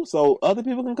 Who? So other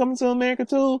people can come into America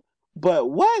too? But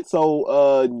what? So,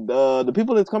 the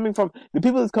people that's coming from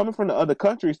the other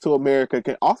countries to America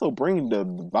can also bring the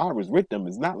virus with them.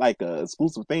 It's not like a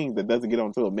exclusive thing that doesn't get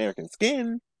onto American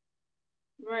skin.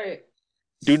 Right.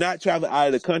 Do not travel out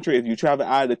of the country. If you travel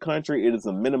out of the country, it is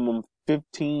a minimum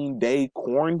 15-day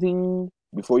quarantine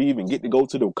before you even get to go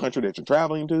to the country that you're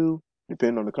traveling to,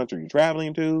 depending on the country you're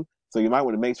traveling to. So you might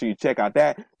want to make sure you check out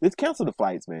that. Just cancel the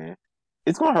flights, man.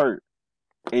 It's gonna hurt.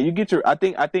 And you get your. I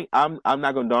think I'm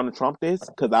not gonna Donald Trump this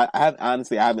because I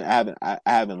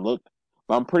haven't looked,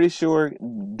 but I'm pretty sure.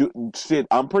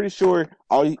 I'm pretty sure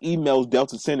all these emails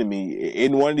Delta sending me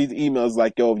in one of these emails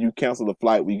like, yo, if you cancel the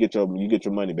flight, you get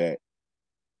your money back.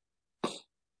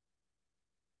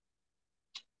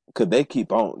 Cause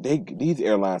these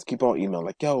airlines keep on emailing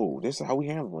like, yo, this is how we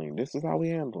handling. This is how we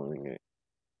handling it.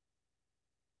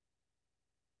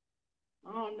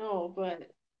 I don't know,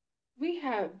 but we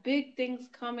have big things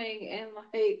coming, and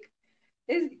like,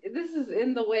 this is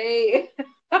in the way.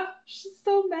 I'm just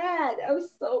so mad. I'm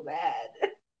so mad.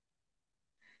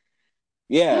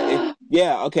 Okay.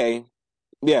 Yeah,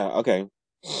 okay.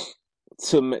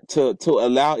 To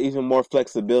allow even more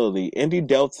flexibility, any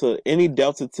Delta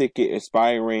ticket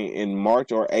expiring in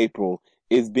March or April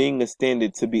is being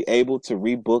extended to be able to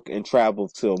rebook and travel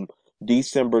till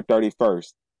December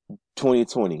 31st,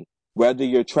 2020. Whether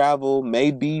your travel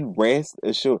may be rest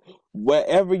assured,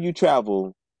 wherever you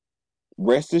travel,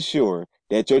 rest assured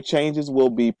that your changes will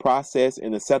be processed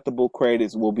and acceptable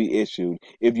credits will be issued.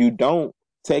 If you don't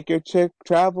take your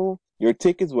travel, your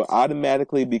tickets will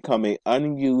automatically become an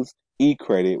unused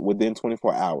e-credit within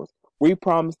 24 hours. We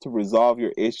promise to resolve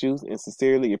your issues and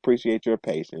sincerely appreciate your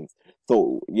patience.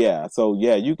 You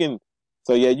can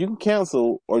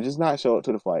cancel or just not show up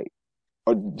to the flight.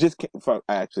 Or just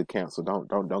actually cancel.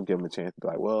 Don't give them a chance to be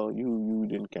like, well, you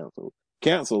didn't cancel.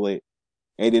 Cancel it,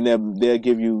 and then they'll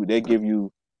give you a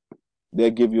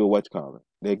what you call it.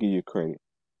 They'll give you credit.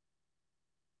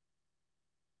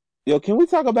 Yo, can we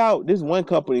talk about this one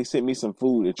company sent me some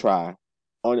food to try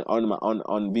on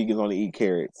vegans only eat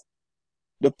carrots.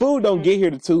 The food don't Mhm. get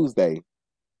here to Tuesday,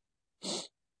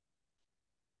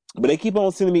 but they keep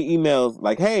on sending me emails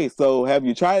like, "Hey, so have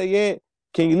you tried it yet?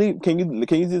 Can you leave? Can you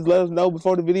just let us know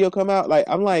before the video come out?" Like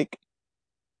I'm like,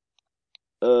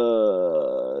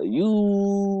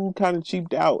 you kind of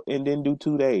cheaped out and didn't do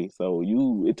 2 days, so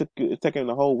it's taking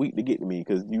a whole week to get to me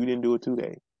because you didn't do it 2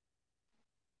 days.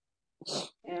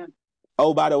 Yeah.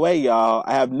 Oh, by the way, y'all,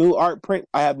 I have new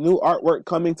artwork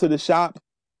coming to the shop.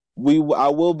 I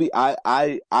will be I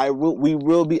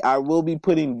will be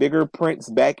putting bigger prints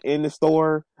back in the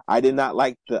store. I did not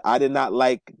like the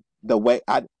way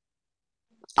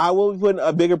I will be putting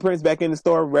a bigger prints back in the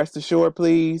store. Rest assured,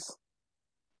 please.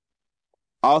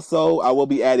 Also, I will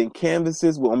be adding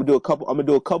canvases. I'm gonna do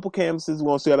a couple canvases.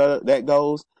 We'll see how that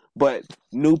goes. But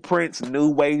new prints, new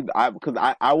way. I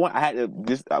had to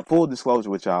just full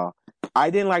disclosure with y'all. I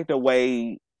didn't like the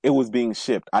way it was being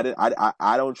shipped. I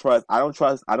don't trust. I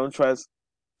don't trust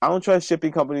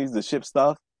shipping companies to ship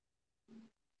stuff.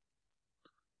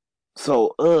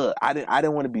 So I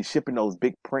didn't want to be shipping those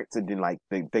big prints and then like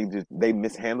they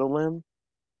mishandle them.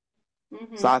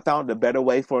 So Mhm. I found a better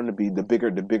way for them to be the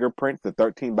bigger prints, the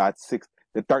 13x6,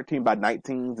 the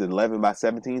 13x19s, and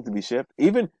 11x17s to be shipped.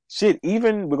 Even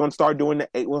we're gonna start doing the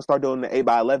 8. We're gonna start doing the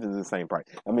 8x11s the same price.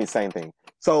 I mean, same thing.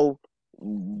 So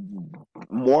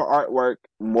more artwork,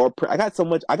 I got so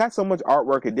much. I got so much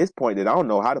artwork at this point that I don't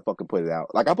know how to fucking put it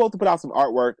out. Like I'm supposed to put out some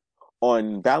artwork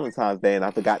on Valentine's Day, and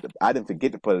I didn't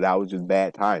forget to put it out. It was just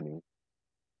bad timing.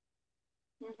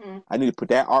 Mhm. I need to put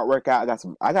that artwork out.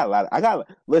 I got a lot.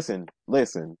 Listen.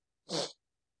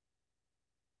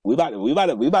 We about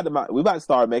to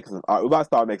start making some art. We about to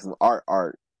start making some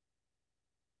art.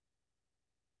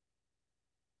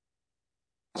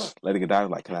 Lady Godiva,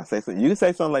 like, can I say something? You can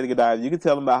say something, Lady Godiva. You can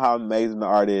tell them about how amazing the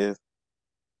art is.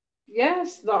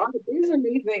 Yes, the art is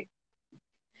amazing.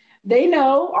 They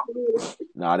know.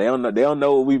 Nah, they don't know. They don't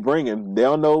know what we bringing. They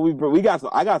don't know what we bring. We got some.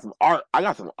 I got some art. I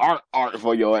got some art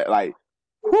for your like.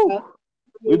 Whew.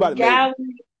 We about to make.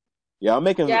 Gallery, Yeah, I'm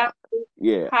making. gallery,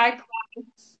 Yeah, high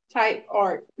class type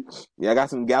art. yeah. I got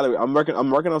some gallery. I'm working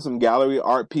on some gallery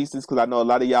art pieces because I know a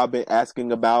lot of y'all been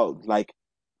asking about like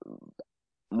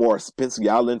more expensive.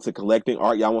 Y'all into collecting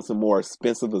art. Y'all want some more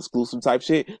expensive, exclusive type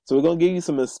shit. So we're gonna give you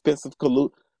some exclusive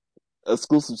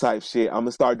type shit. I'm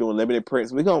gonna start doing limited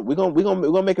prints. We're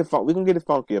gonna make it fun. We're gonna get it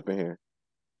funky up in here.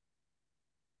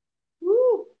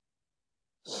 Woo.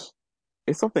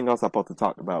 It's something else I'm supposed to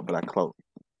talk about, but I closed.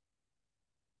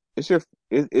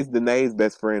 It's Danae's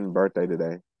best friend's birthday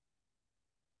today.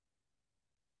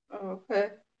 Okay.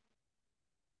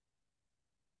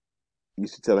 You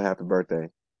should tell her happy birthday.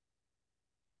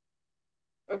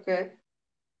 Okay.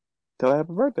 Tell her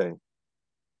happy birthday.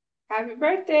 Happy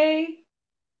birthday.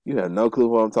 You have no clue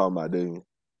what I'm talking about, do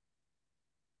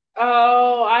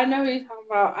Oh, I know who you're talking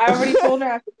about. I already you? told her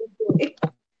happy birthday.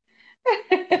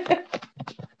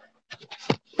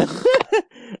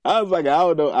 I was like, I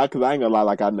don't know, because I ain't gonna lie,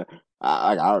 like I know,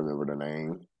 I remember the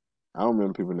name. I don't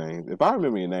remember people's names. If I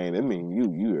remember your name, that means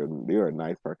you're a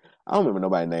nice person. I don't remember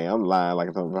nobody's name. I'm lying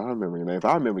like something. If I remember your name, if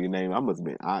I remember your name, I must have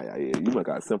been. Yeah, you must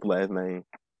got a simple ass name.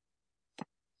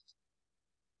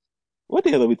 What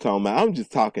the hell are we talking about? I'm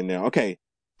just talking now. Okay.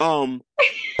 Um.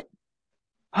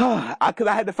 Cause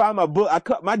I had to find my book. I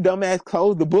cut my dumb ass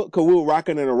closed the book because we were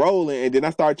rocking and rolling, and then I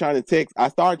started trying to text. I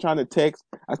started trying to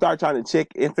check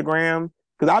Instagram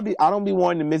because I don't be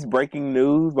wanting to miss breaking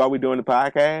news while we're doing the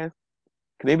podcast.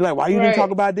 Cause they be like, "Why you didn't talk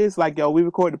Right. about this?" Like, yo, we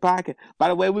record the podcast. By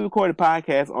the way, we record the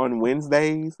podcast on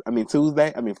Wednesdays. I mean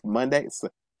Tuesday. I mean Mondays.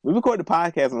 We record the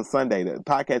podcast on Sunday. The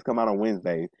podcast come out on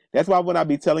Wednesdays. That's why when I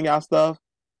be telling y'all stuff,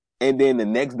 and then the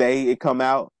next day it come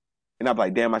out, and I'm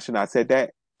like, damn, I should not have said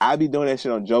that. I be doing that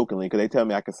shit on jokingly because they tell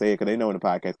me I can say it because they know when the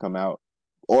podcast come out.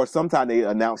 Or sometimes they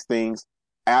announce things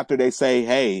after they say,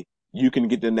 hey, you can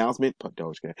get the announcement.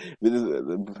 Doja Cat. You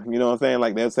know what I'm saying?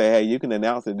 Like they'll say, hey, you can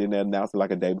announce it. Then they'll announce it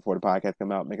like a day before the podcast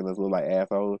come out, making us look like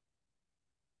assholes.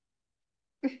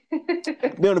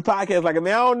 Then the podcast, like,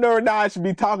 man, I don't know now I should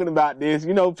be talking about this,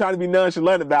 you know, trying to be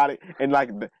nonchalant about it. And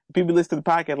like people listen to the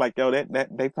podcast, like, yo,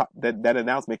 that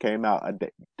announcement came out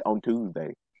on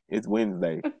Tuesday. It's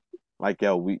Wednesday. Like,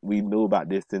 yo, we knew about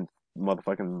this since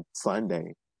motherfucking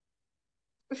Sunday.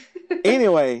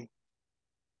 Anyway,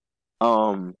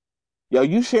 yo,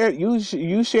 you shared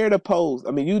a post.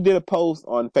 I mean, you did a post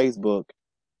on Facebook,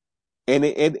 and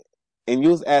and you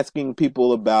was asking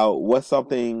people about what's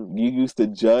something you used to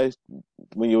judge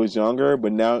when you was younger,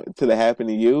 but now to the happen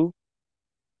to you.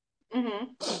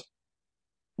 Mm-hmm.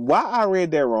 Why I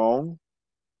read that wrong?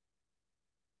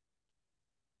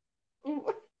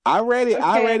 I read it.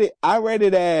 Okay. I read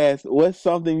it as what's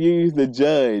something you used to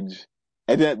judge,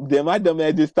 and then my dumb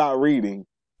ass just stopped reading.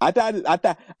 I done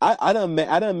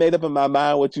made up in my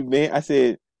mind what you meant. I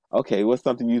said, okay, what's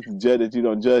something you used to judge that you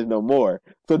don't judge no more?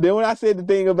 So then when I said the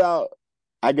thing about,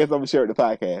 I guess I'm gonna share it the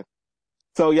podcast.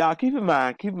 So y'all keep in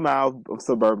mind, I'm a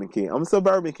suburban kid. I'm a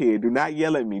suburban kid. Do not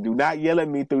yell at me. Do not yell at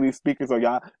me through these speakers, or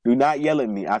y'all do not yell at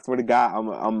me. I swear to God,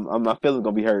 my feelings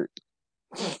gonna be hurt.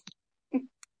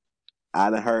 I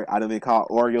done been called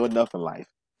Oreo enough in life.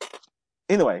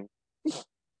 Anyway,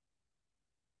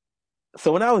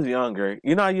 so when I was younger,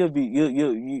 you know, you'll be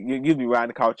riding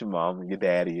the car with your mom and your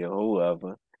daddy or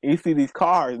whoever. And you see these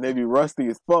cars and they be rusty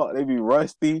as fuck. They be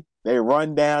rusty. They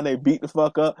run down. They beat the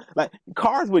fuck up. Like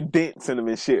cars with dents in them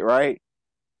and shit, right?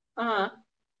 Uh-huh.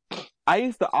 I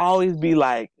used to always be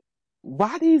like,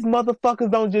 why these motherfuckers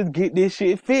don't just get this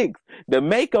shit fixed? The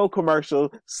Mako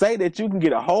commercials say that you can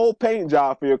get a whole paint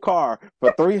job for your car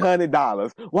for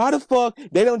 $300. Why the fuck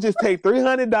they don't just take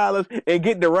 $300 and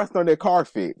get the rust on their car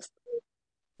fixed?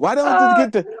 Why don't just Oh,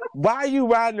 get the? Why are you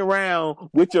riding around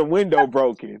with your window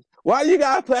broken? Why you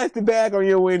got a plastic bag on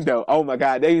your window? Oh my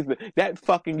god, that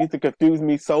fucking used to confuse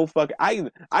me so fucking. I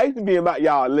used to be about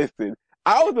y'all. Listen,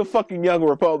 I was a fucking young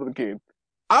Republican.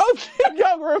 I was a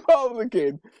young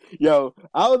Republican. Yo,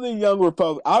 I was a young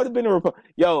Republican. I would have been a Republican.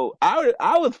 Yo, I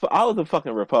was a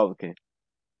fucking Republican.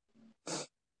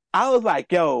 I was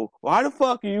like, yo, why the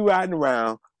fuck are you riding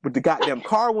around with the goddamn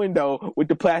car window with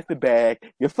the plastic bag?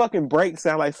 Your fucking brakes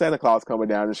sound like Santa Claus coming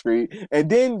down the street. And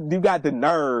then you got the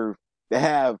nerve to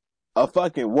have a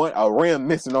rim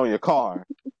missing on your car.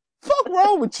 Fuck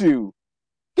wrong with you?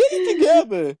 Get it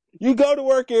together. You go to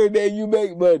work every day, you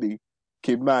make money.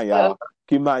 Keep in mind, y'all.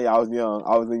 Keep in mind, y'all, I was young.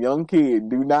 I was a young kid.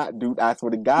 I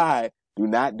swear to God, do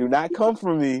not come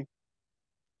for me.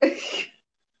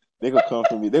 They gonna come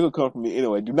for me. They gonna come for me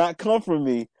anyway. Do not come for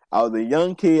me. I was a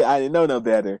young kid. I didn't know no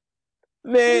better.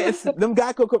 Man,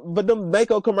 but them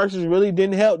Mako commercials really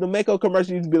didn't help. The Mako commercials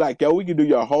used to be like, yo, we can do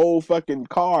your whole fucking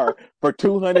car for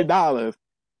 $200.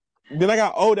 Then I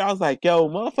got older. I was like, yo,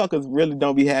 motherfuckers really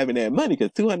don't be having that money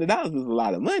because $200 is a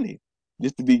lot of money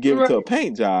just to be given to a right.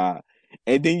 paint job.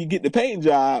 And then you get the paint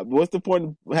job. What's the point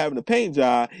of having a paint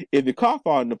job if your car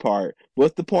falling apart?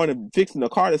 What's the point of fixing a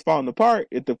car that's falling apart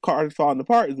if the car that's falling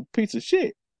apart is a piece of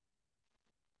shit?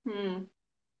 Hmm.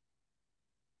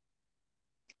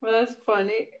 Well, that's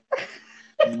funny.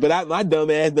 But my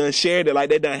dumb ass done shared it like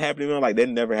that done happen to me. I'm like, that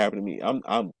never happened to me.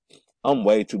 I'm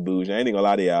way too bougie. I ain't even gonna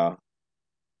lie to y'all.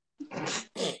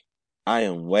 I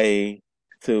am way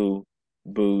too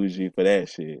bougie for that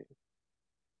shit.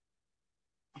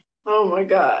 Oh my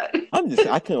God.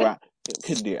 I couldn't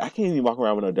even walk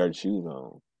around with no dirty shoes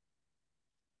on.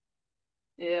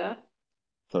 Yeah.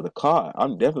 So the car,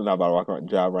 I'm definitely not about to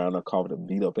drive around a car with a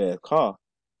beat up ass car.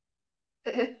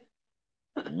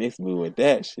 Mix me with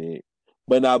that shit.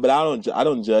 But I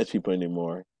don't judge people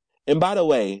anymore. And by the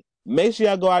way, make sure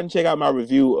y'all go out and check out my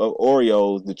review of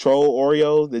Oreos, the troll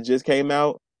Oreos that just came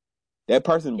out. That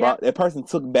Yeah. person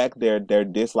took back their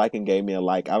dislike and gave me a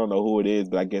like. I don't know who it is,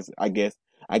 but I guess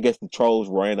the trolls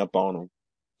ran up on them.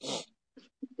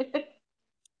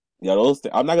 Yeah,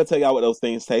 I'm not gonna tell y'all what those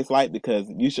things taste like because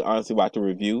you should honestly watch the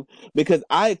review. Because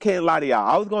I can't lie to y'all,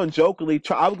 I was gonna try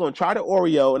the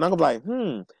Oreo, and I'm gonna be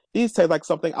like, these taste like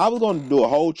something. I was going to do a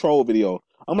whole troll video.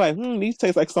 I'm like, these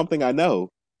taste like something I know.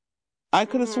 I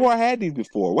could have swore I had these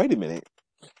before. Wait a minute.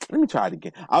 Let me try it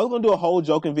again. I was going to do a whole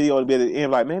joking video at the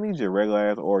end, like, man, these are regular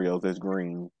ass Oreos that's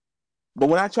green. But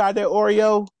when I tried that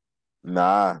Oreo,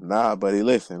 nah, buddy,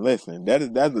 listen. That's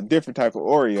a different type of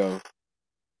Oreo.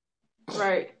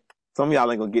 Right. Some of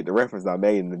y'all ain't gonna get the reference I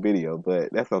made in the video, but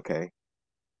that's okay.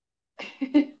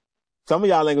 Some of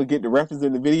y'all ain't gonna get the reference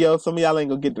in the video. Some of y'all ain't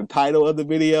gonna get the title of the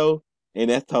video, and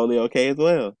that's totally okay as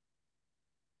well.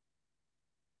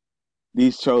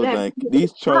 These trolls done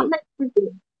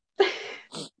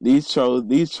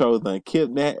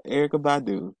kidnapped Erykah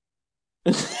Badu.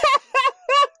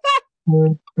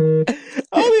 Only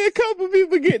a couple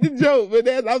people get the joke, but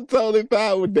I'm totally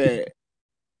fine with that.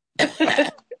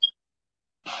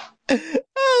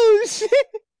 Oh shit!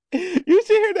 You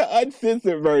should hear the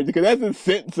uncensored version, because that's a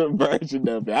censored version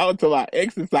of it. I was talking about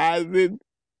exercising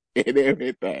and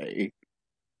everything.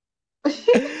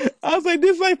 I was like,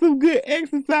 this like some good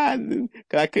exercises.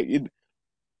 Cause I couldn't,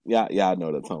 y'all know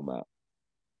what I'm talking about.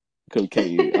 Cause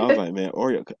I was like, man,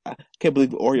 Oreo, I can't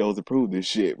believe Oreos approved this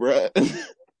shit, bro. I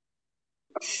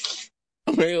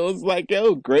mean, it was like,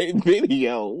 yo, great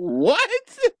video. What?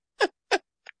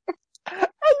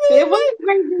 It was a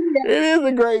great video. It is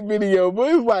a great video,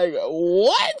 but it's like,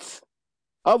 what?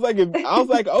 I was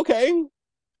like, okay.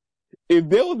 If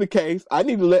that was the case, I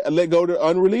need to let go of the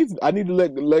unreleased. I need to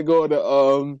let go of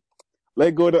the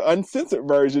uncensored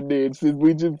version. Then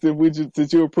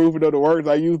since you were approving of the words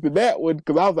I used in that one,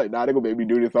 because I was like, nah, they're gonna make me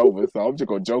do this over, so I'm just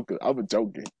gonna joke. I'm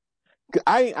joking.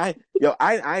 I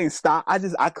ain't stop. I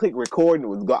clicked record and it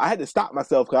was go. I had to stop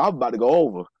myself because I was about to go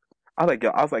over. I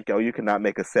was like, yo, you cannot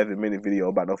make a 7-minute video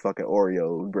about no fucking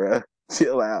Oreos, bruh.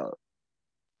 Chill out.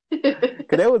 Cause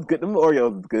that was good. Them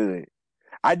Oreos was good.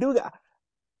 I do got.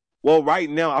 Well, right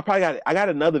now I got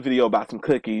another video about some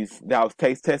cookies that I was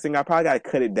taste testing. I probably got to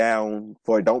cut it down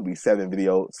for it don't be 7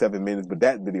 minutes, but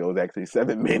that video is actually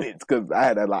 7 minutes because I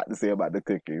had a lot to say about the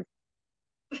cookies.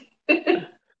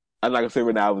 I'm not gonna say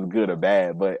whether I was good or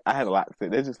bad, but I had a lot to say.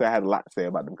 Let's just say I had a lot to say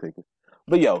about them cookies.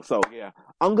 But yo, so yeah,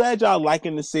 I'm glad y'all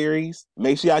liking the series.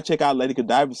 Make sure y'all check out Lady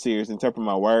Godiva series, Interpret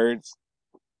My Words.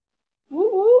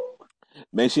 Woo-woo.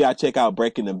 Make sure y'all check out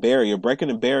Breaking the Barrier. Breaking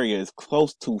the Barrier is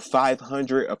close to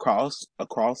 500 across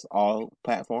all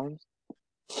platforms.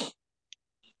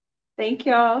 Thank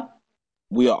y'all.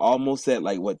 We are almost at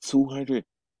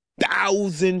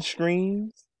 200,000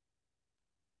 streams.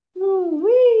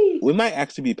 Woo-wee. We might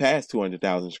actually be past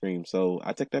 200,000 streams, so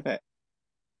I take that back.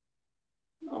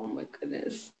 Oh my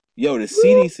goodness. Yo, the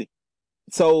CDC.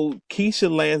 So Keisha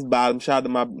Lance Bottoms, shout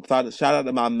out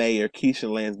to my mayor,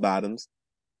 Keisha Lance Bottoms.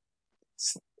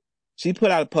 She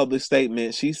put out a public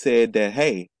statement. She said that,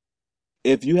 hey,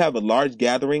 if you have a large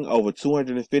gathering over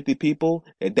 250 people,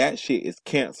 that shit is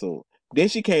canceled. Then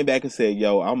she came back and said,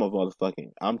 yo, I'm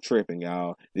tripping,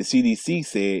 y'all. The CDC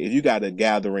said if you got a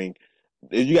gathering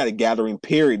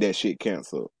period, that shit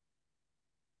canceled.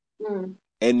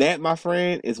 And that, my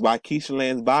friend, is why Keisha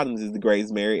Lance Bottoms is the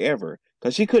greatest mayor ever.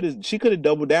 Cause she could have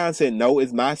doubled down and said, no,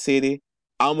 it's my city.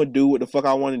 I'm gonna do what the fuck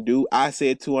I want to do. I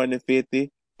said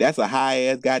 250. That's a high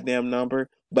ass goddamn number,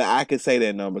 but I can say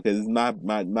that number because it's my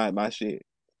shit.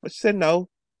 But she said, no,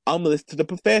 I'm gonna listen to the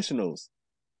professionals.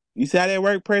 You see how that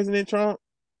work, President Trump?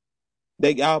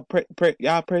 Y'all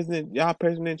President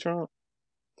Trump.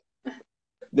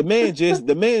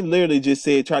 The man literally just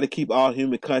said try to keep all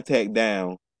human contact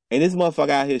down, and this motherfucker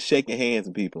out here shaking hands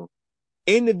with people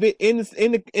in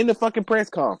the fucking press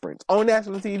conference on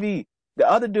national TV. The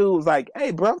other dude was like,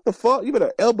 "Hey, bro, what the fuck? You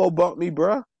better elbow bump me,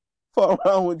 bro. What's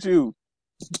wrong with you?"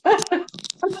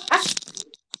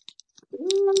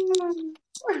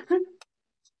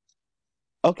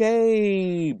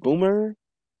 Okay, boomer.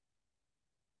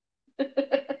 Like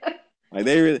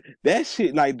that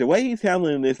shit. Like the way he's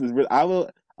handling this is real. I'm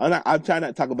trying not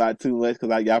to talk about it too much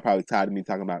because y'all probably tired of me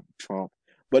talking about Trump.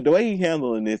 But the way he's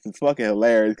handling this is fucking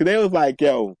hilarious. Because they was like,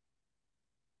 yo,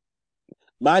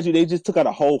 mind you, they just took out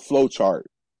a whole flow chart.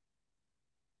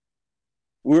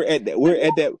 We're at that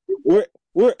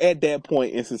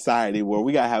point in society where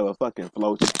we gotta have a fucking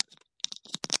flow chart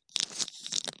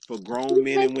for grown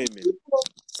men and women.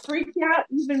 Freak out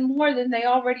even more than they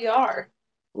already are.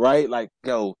 Right? Like,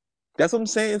 yo, that's what I'm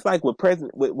saying. It's like with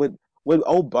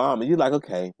Obama, you're like,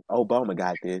 okay, Obama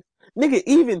got this. Nigga,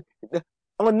 even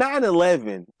on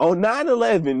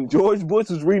 9/11, George Bush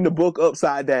was reading the book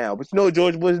upside down. But you know what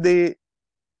George Bush did?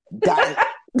 Got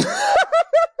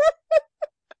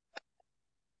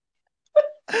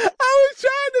I was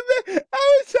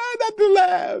trying not to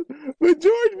laugh. But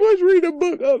George Bush reading a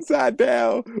book upside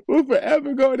down will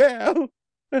forever go down.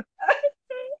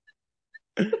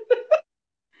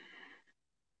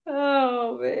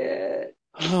 Oh man.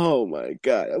 Oh my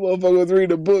god, that motherfucker was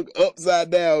reading a book upside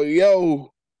down.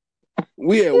 Yo,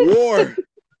 we at war.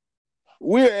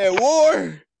 We're at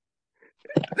war.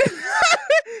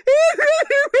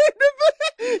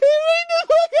 He read the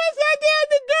book upside down.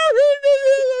 The girl reading the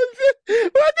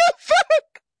what the fuck?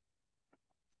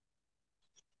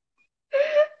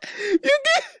 You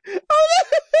get? Oh,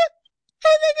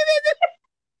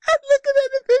 I'm looking at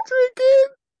the picture again.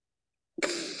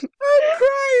 I'm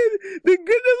crying. The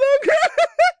little girl.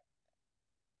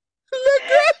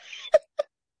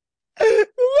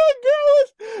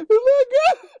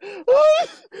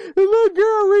 The little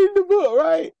girl reading the book,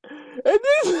 right? And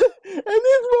this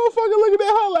motherfucker looking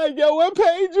at her like, yo, what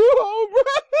page you on, bro?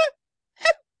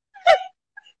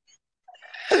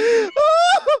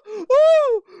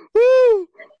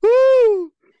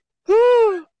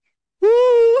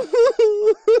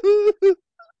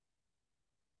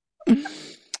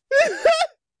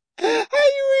 How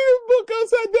you read a book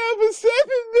upside down for 7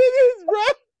 minutes, bro?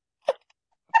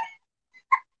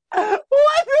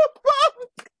 What the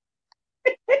fuck?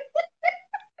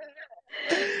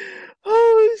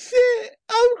 Oh shit!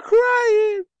 I'm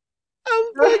crying. I'm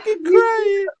fucking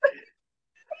crying.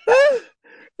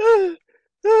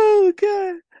 Oh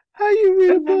god! How you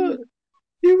read a book?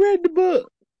 You read the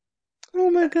book. Oh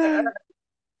my god!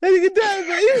 Let me get down,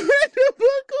 man. You read the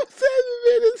book on 7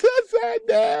 minutes upside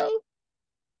down.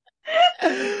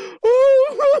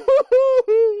 Oh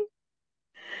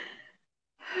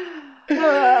god! You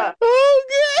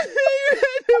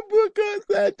read the book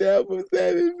upside down for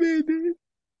 7 minutes.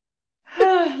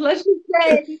 Let's just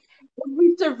say if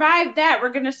we survive that,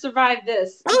 we're gonna survive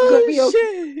this. It's Oh gonna be okay.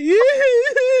 shit!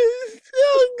 Yes, so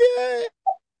good.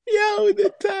 Yo, the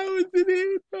towers in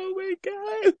here. Oh my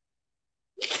god!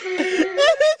 This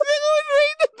nigga was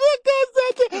reading the book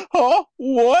outside there. Huh?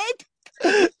 What?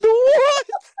 What?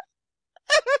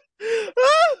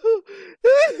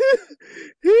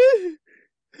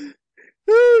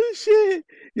 Oh shit!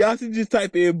 Y'all should just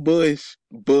type in Bush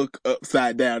book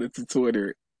upside down into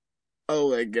Twitter.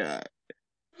 Oh my god!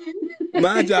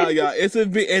 Mind y'all, it's a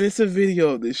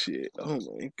video of this shit. Oh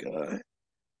my god!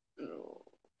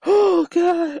 Oh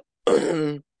god!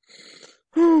 Oh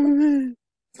man!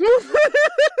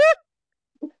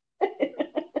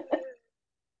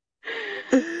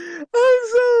 I'm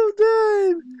so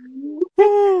done.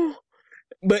 Oh.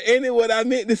 But anyway, what I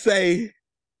meant to say,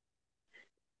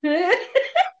 I'm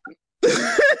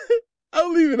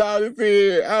leaving all this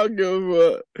here. I don't give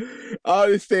a fuck. All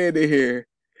this standing here.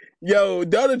 Yo,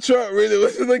 Donald Trump really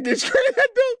was looking straight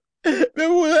at them.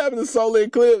 Remember what happened to solar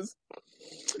eclipse?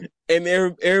 And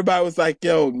everybody was like,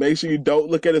 yo, make sure you don't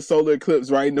look at a solar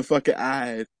eclipse right in the fucking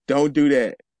eyes. Don't do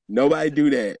that. Nobody do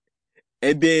that.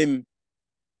 And then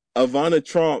Ivana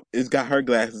Trump has got her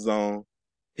glasses on.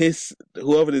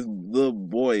 Whoever this little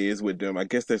boy is with them, I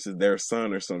guess this is their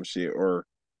son or some shit, or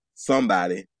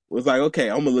somebody, was like, okay,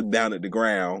 I'm gonna look down at the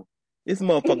ground. This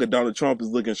motherfucker Donald Trump is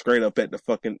looking straight up at the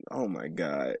fucking, oh my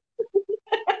god.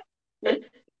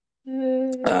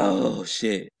 Oh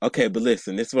shit. Okay, but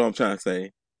listen, this is what I'm trying to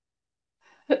say.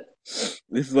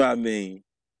 This is what I mean.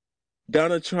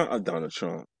 Donald Trump.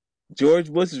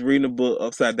 George Bush is reading a book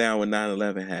upside down when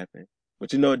 9/11 happened.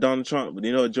 But you know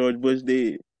what George Bush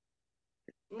did?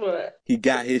 What? He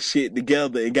got his shit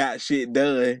together and got shit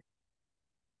done.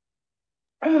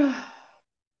 Oh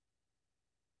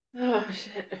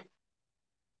shit.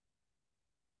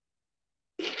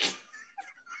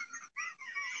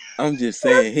 I'm just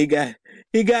saying, he got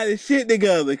his shit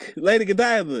together, Lady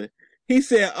Godiva. He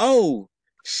said, oh,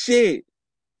 shit,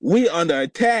 we under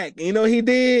attack. You know what he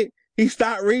did? He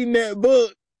stopped reading that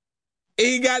book.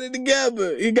 He got it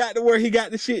together. He got to where he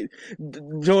got the shit.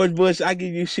 George Bush, I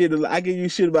give you shit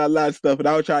about a lot of stuff, and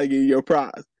I was trying to give you your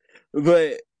props.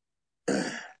 But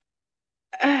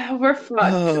we're fucked.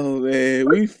 Oh man,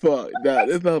 we fucked.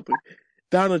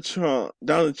 Donald Trump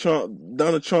been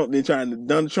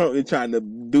trying to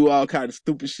do all kind of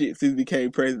stupid shit since he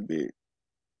became president.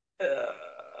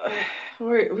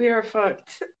 We are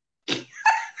fucked.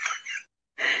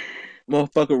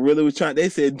 Motherfucker really was trying. They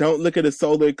said, don't look at the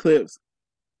solar eclipse.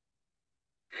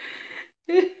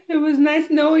 It was nice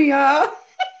knowing y'all.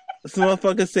 Some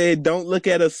motherfucker said, don't look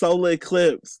at a solar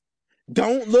eclipse.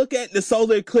 Don't look at the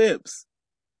solar eclipse.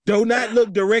 Do not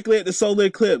look directly at the solar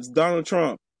eclipse, Donald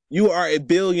Trump. You are a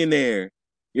billionaire.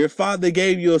 Your father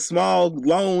gave you a small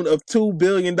loan of $2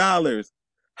 billion.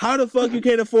 How the fuck you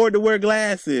can't afford to wear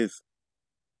glasses?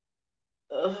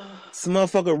 This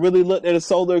motherfucker really looked at a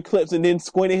solar eclipse and then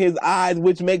squinted his eyes,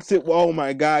 which makes it, oh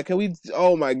my god,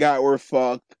 oh my god, we're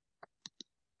fucked.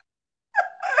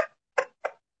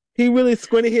 He really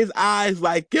squinted his eyes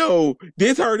like, yo,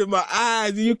 this hurted my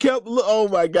eyes. And you kept, oh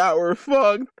my God, we're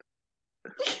fucked.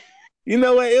 You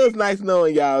know what? It was nice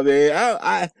knowing y'all,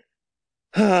 man.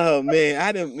 Oh man,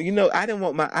 I didn't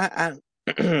want my,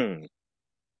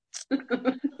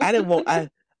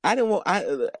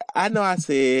 I know I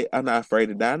said I'm not afraid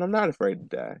to die, and I'm not afraid to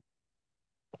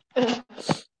die.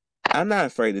 I'm not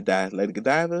afraid to die, Lady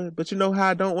Godiva, but you know how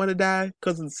I don't want to die?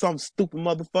 Because of some stupid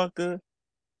motherfucker.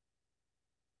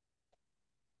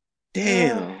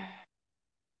 Damn.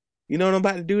 You know what I'm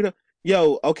about to do though?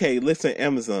 Yo, okay, listen,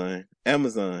 Amazon,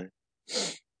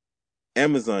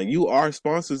 you are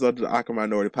sponsors of the Awkward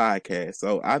Minority Podcast,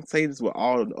 so I say this with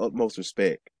all the utmost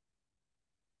respect.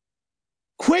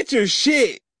 Quit your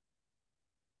shit.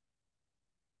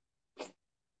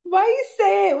 Why you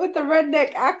say it with the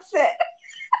redneck accent?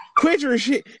 Quit your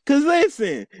shit. Cause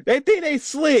listen, they think they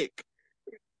slick.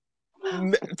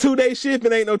 2-day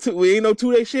shipping ain't no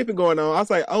 2-day shipping going on. I was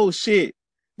like, oh shit.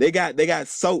 They got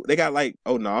soap. They got like,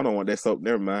 oh no, I don't want that soap.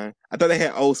 Never mind. I thought they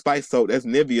had Old Spice soap. That's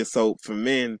Nivea soap for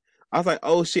men. I was like,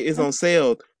 oh shit, it's on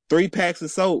sale. 3 packs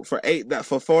of soap for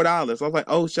 $4. I was like,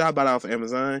 oh shit, I bought it off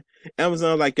Amazon.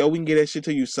 Amazon like, yo, we can get that shit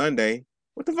to you Sunday.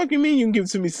 What the fuck you mean you can give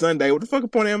it to me Sunday? What the fuck is the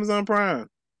point of Amazon Prime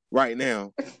right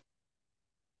now?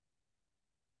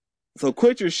 So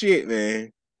quit your shit,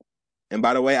 man. And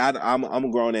by the way, I'm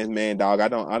a grown ass man, dog. I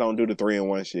don't do the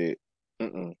 3-in-1 shit.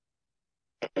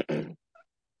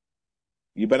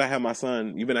 You better have my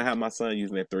son. You better have my son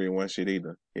using that 3-in-1 shit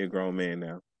either. He a grown man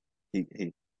now.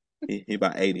 He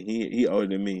about 80. He older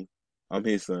than me. I'm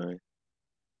his son.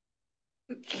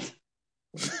 That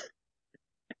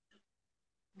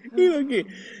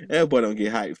boy don't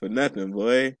get hyped for nothing,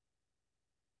 boy.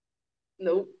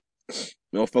 Nope.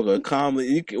 Motherfucker,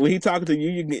 calmly. When he talking to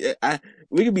you,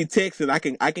 we can be texting. I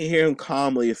can hear him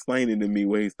calmly explaining to me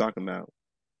what he's talking about.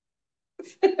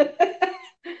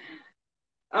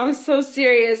 I'm so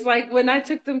serious. Like when I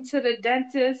took them to the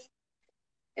dentist,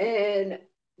 and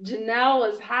Janelle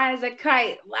was high as a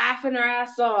kite, laughing her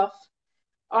ass off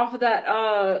of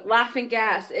that laughing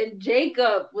gas, and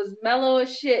Jacob was mellow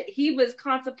as shit. He was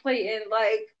contemplating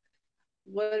like,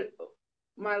 what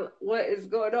is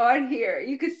going on here?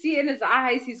 You could see in his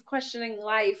eyes he's questioning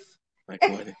life. Like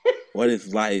what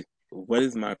is life? What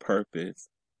is my purpose?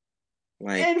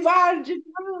 Like, and while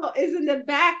Janelle is in the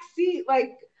back seat,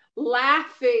 like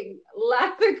laughing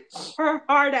her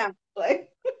heart out, like.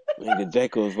 Nigga,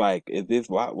 Jacob's like, is this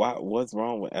what's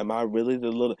wrong with? Am I really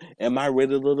the little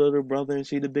brother and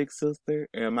she the big sister?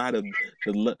 Or am I the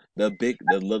little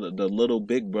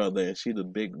big brother and she the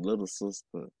big little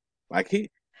sister? Like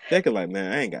Jacob like,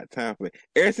 man, I ain't got time for it.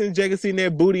 Ever since Jacob seen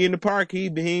that booty in the park, he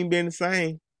ain't been the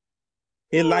same.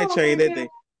 His light chain that thing.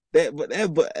 But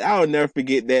I'll never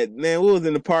forget that. Man, we was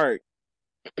in the park.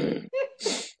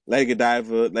 Lady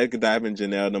Godiva and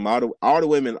Janelle, them all the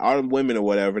women or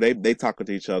whatever, they talking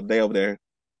to each other. They over there.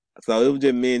 So it was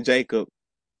just me and Jacob.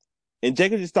 And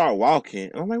Jacob just started walking.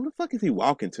 And I'm like, what the fuck is he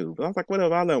walking to? But I was like,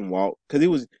 whatever, I'll let him walk. Cause it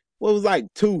was like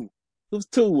 2. It was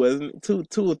 2, wasn't it?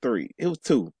 2 or 3. It was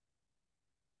 2.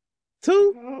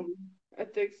 2? I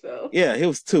think so. Yeah, it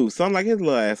was 2. So I'm like, his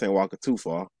little ass ain't walking too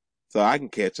far. So I can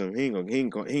catch him. He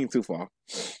ain't too far.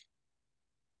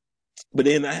 But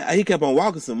then he kept on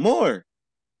walking some more.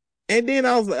 And then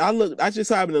I was like, I just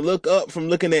happened to look up from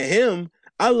looking at him.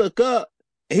 I look up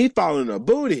and he following a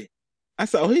booty. I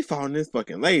said, oh, he following this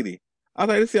fucking lady. I was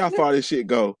like, let's see how far this shit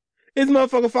go. This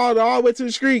motherfucker followed all the way to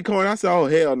the street corner. I said, oh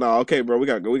hell no. Okay, bro, we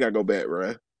gotta go back,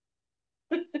 bro.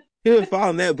 He was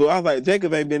following that booty. I was like,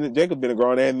 Jacob been a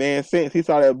grown ass man since he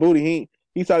saw that booty.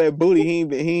 He saw that booty. He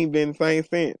ain't been the same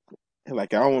since.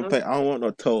 Like, I don't want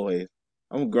no toys.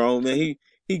 I'm grown, man.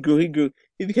 He grew.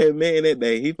 He became a man that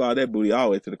day. He followed that booty all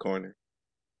the way to the corner.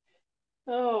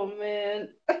 Oh man.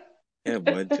 That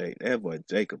boy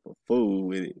Jacob a fool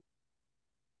with it.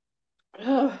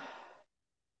 Damn,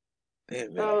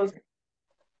 man. That was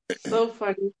so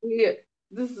funny.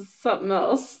 This is something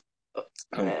else.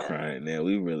 I'm crying now.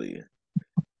 We really.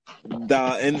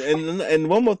 And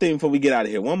one more thing before we get out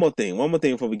of here. One more thing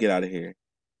before we get out of here.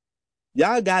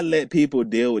 Y'all gotta let people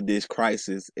deal with this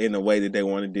crisis in the way that they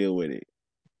want to deal with it.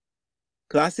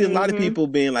 Cause I see a lot of people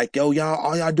being like, yo, y'all,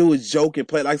 all y'all do is joke and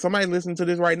play. Like somebody listening to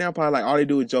this right now, probably like, all they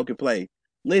do is joke and play.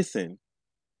 Listen,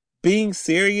 being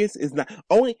serious is not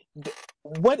only,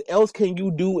 what else can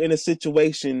you do in a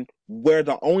situation where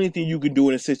the only thing you can do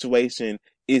in a situation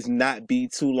is not be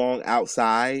too long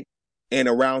outside and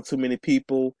around too many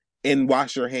people and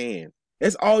wash your hands?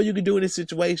 That's all you can do in this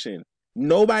situation.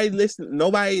 Nobody listen.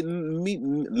 Nobody.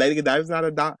 Lady Godiva's not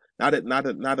a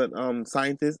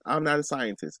scientist. I'm not a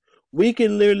scientist. We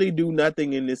can literally do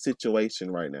nothing in this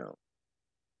situation right now,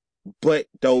 but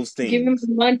those Give him things.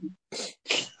 the money.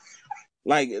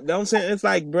 Like, you know what I'm saying? It's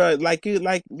like, bro, like you,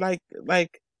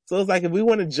 so it's like if we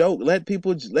want to joke, let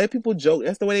people joke.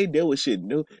 That's the way they deal with shit.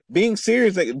 Dude. Being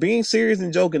serious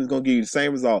and joking is gonna give you the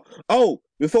same result. Oh,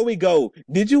 before we go,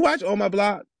 did you watch On My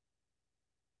Block?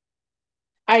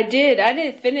 I did. I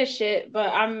didn't finish it, but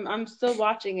I'm still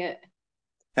watching it.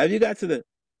 Have you got to the?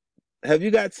 Have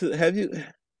you?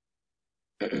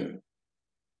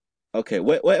 Okay,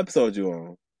 what episode you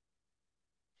on?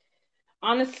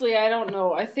 Honestly, I don't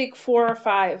know. I think 4 or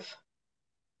 5.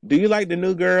 Do you like the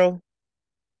new girl?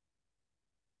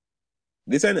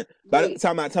 This ain't but Wait.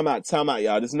 time out,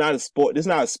 y'all. This is not a sport. This is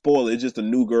not a spoiler. It's just a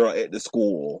new girl at the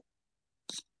school.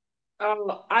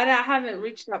 Oh, I haven't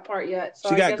reached that part yet, so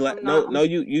She I got guess I'm not. no.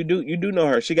 You do know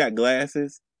her. She got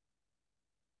glasses.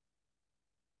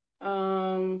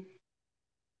 Um,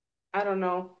 I don't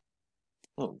know.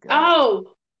 Oh God.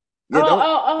 Oh, Yeah, don't.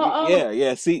 oh.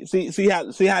 Yeah.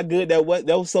 See how good that was.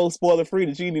 That was so spoiler free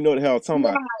that you didn't even know the hell I was talking Yeah,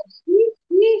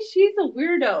 about. she's a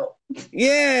weirdo. She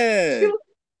Yeah,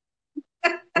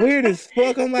 was weird as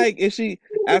fuck. I'm like, is she?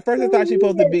 At first, I so thought she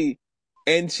supposed to weird. be,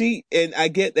 and I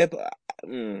get that.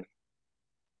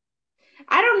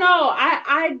 I don't know.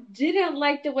 I didn't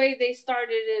like the way they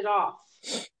started it off.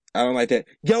 I don't like that.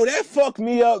 Yo, that fucked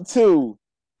me up too.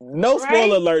 No Right?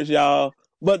 spoiler alerts, y'all.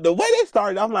 But the way they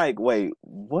started, I'm like, wait,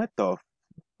 what the?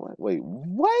 What? Wait,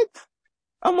 what?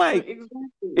 I'm like, Exactly.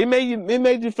 it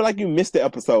made you feel like you missed the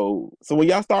episode. So when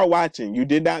y'all start watching, you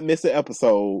did not miss the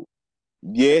episode.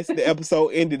 Yes, the episode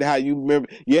ended how you remember.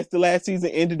 Yes, the last season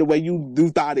ended the way you do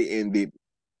thought it ended.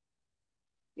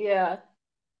 Yeah.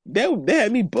 They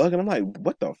had me bugging. I'm like,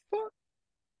 what the fuck?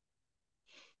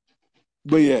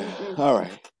 But yeah, Mm-mm-mm. all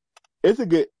right. It's a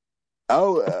good.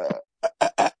 Oh,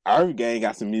 our gang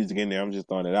got some music in there. I'm just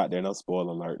throwing it out there. No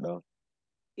spoiler alert though.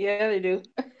 Yeah, they do.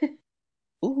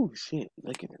 Ooh, shit.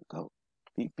 Look at it go.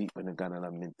 Beep, beep, with the gun on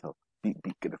a mental. Beep,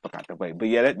 beep, get the fuck out the way. But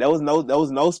yeah, that was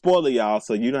no spoiler, y'all.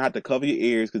 So you don't have to cover your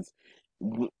ears because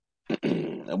we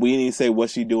didn't even say what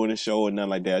she do in the show or nothing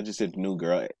like that. I just said the new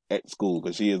girl at school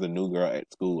because she is a new girl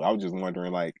at school. I was just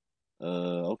wondering, like,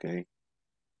 okay.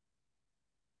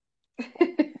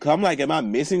 Cause I'm like, am I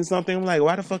missing something? I'm like,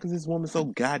 why the fuck is this woman so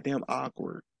goddamn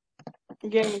awkward?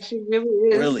 Yeah, she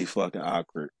really Really is. fucking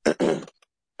awkward.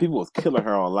 People was killing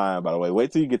her online, by the way.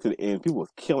 Wait till you get to the end. People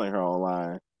was killing her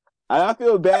online. I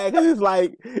feel bad because it's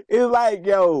like,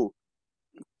 yo,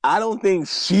 I don't think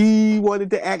she wanted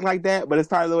to act like that, but it's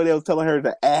probably the way they was telling her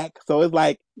to act. So it's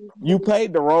like, you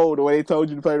played the role the way they told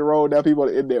you to play the role. Now people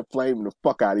are in there flaming the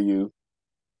fuck out of you.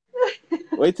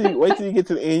 Wait till you get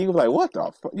to the end. You can be like, what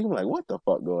the fuck? You can be like, what the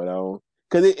fuck going on?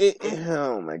 Because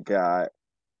oh my God.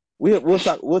 We'll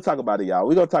talk about it, y'all.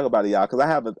 We're gonna talk about it, y'all, because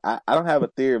I don't have a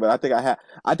theory, but I think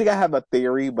I have a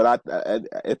theory, but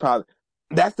it probably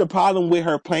that's the problem with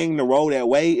her playing the role that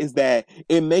way is that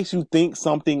it makes you think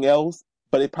something else,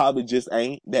 but it probably just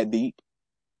ain't that deep.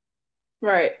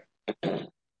 Right.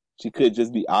 She could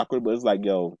just be awkward, but it's like,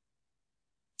 yo,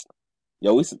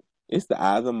 it's the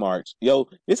Eyes of March. Yo,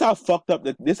 this how fucked up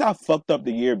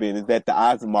the year been is that the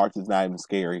Eyes of March is not even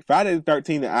scary. Friday the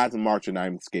 13th, the Eyes of March are not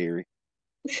even scary.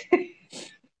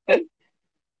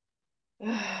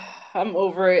 I'm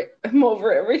over it. I'm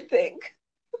over everything.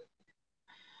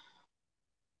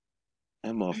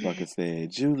 That motherfucker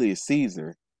said, Julius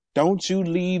Caesar, don't you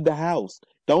leave the house.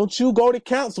 Don't you go to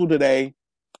council today.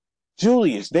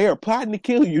 Julius, they are plotting to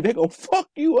kill you. They're going to fuck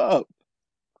you up.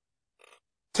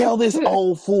 Tell this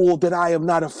old fool that I am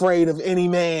not afraid of any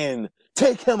man.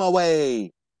 Take him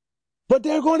away. But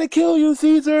they're going to kill you,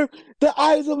 Caesar. The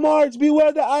Eyes of March.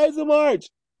 Beware the Eyes of March.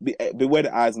 Beware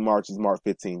the Eyes of March is March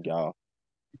 15th, y'all.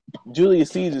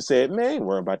 Julius Caesar said, man, I ain't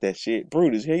worrying about that shit.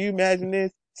 Brutus, can you imagine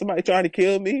this? Somebody trying to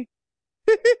kill me?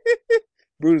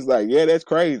 Brutus like, yeah, that's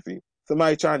crazy.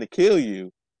 Somebody trying to kill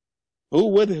you. Who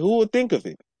would think of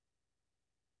it?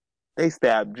 They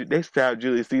stabbed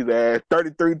Julius Caesar ass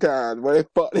 33 times. But they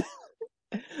fucked.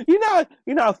 you know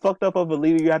how fucked up of a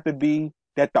leader you have to be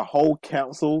that the whole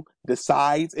council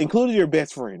decides, including your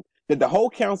best friend, that the whole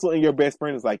council and your best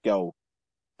friend is like, yo,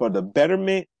 for the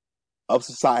betterment of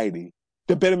society,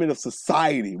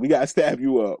 we gotta stab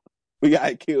you up. We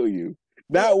gotta kill you.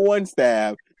 Not one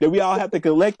stab, that we all have to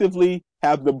collectively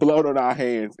have the blood on our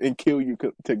hands and kill you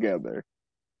together.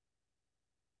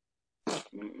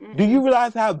 Do you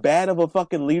realize how bad of a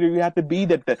fucking leader you have to be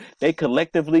that they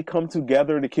collectively come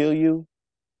together to kill you?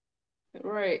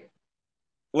 Right.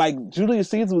 Like Julius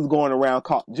Caesar was going around.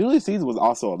 Julius Caesar was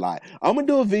also a liar. I'm gonna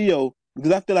do a video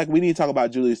because I feel like we need to talk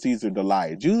about Julius Caesar the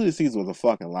liar. Julius Caesar was a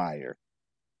fucking liar.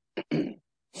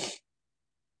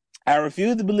 I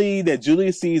refuse to believe that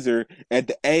Julius Caesar, at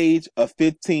the age of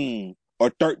 15 or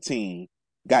 13,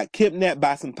 got kidnapped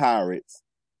by some pirates,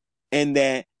 and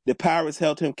that the pirates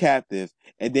held him captive,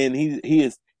 and then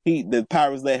the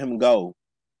pirates let him go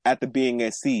after being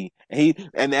at sea.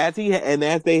 And as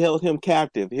they held him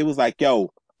captive, he was like,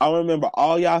 "Yo, I remember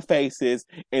all y'all faces,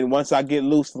 and once I get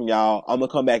loose from y'all, I'm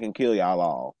gonna come back and kill y'all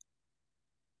all."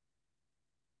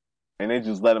 And they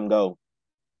just let him go.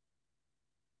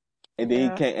 And then he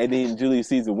Yeah. came, and then Julius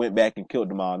Caesar went back and killed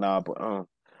them all. Nah, but I'm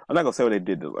not gonna say what they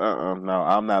did. No,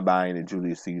 I'm not buying it.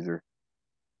 Julius Caesar.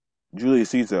 Julius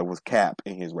Caesar was cap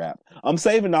in his rap. I'm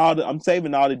saving all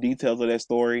the details of that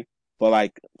story for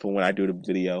when I do the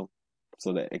video,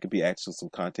 so that it could be actual some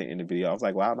content in the video. I was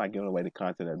like, why am I giving away the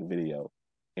content of the video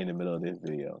in the middle of this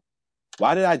video?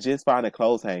 Why did I just find a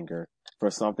clothes hanger for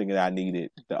something that I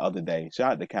needed the other day?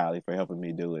 Shout out to Kylie for helping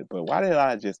me do it. But why did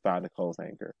I just find a clothes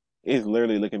hanger? It's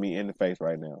literally looking me in the face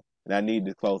right now, and I need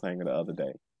this clothes hanger the other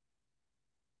day.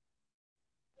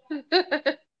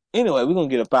 Anyway, we're gonna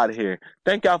get up out of here.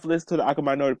 Thank y'all for listening to the Awkward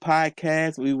Minority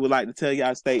Podcast. We would like to tell y'all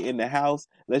to stay in the house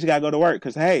unless you gotta go to work,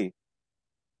 the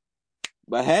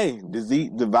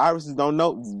viruses don't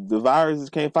know. The viruses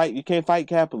can't fight. You can't fight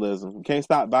capitalism. You can't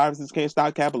stop viruses. Can't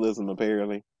stop capitalism.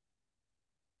 Apparently,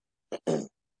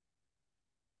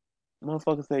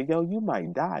 motherfuckers say, "Yo, you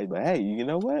might die," but hey, you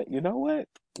know what? You know what?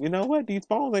 You know what? These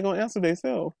phones ain't gonna answer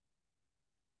themselves.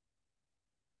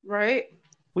 Right.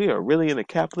 We are really in a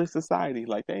capitalist society.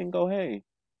 Like they ain't go, hey,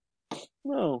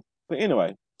 no. But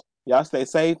anyway, y'all stay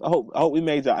safe. I hope we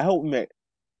made y'all. I hope we made.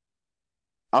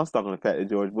 I'm stuck on the fact that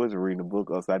George Bush is reading the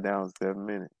book upside down in 7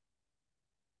 minutes.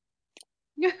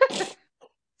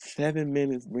 7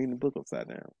 minutes reading the book upside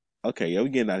down. Okay, yo, we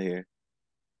getting out of here.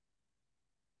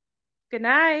 Good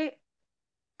night.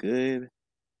 Good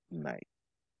night.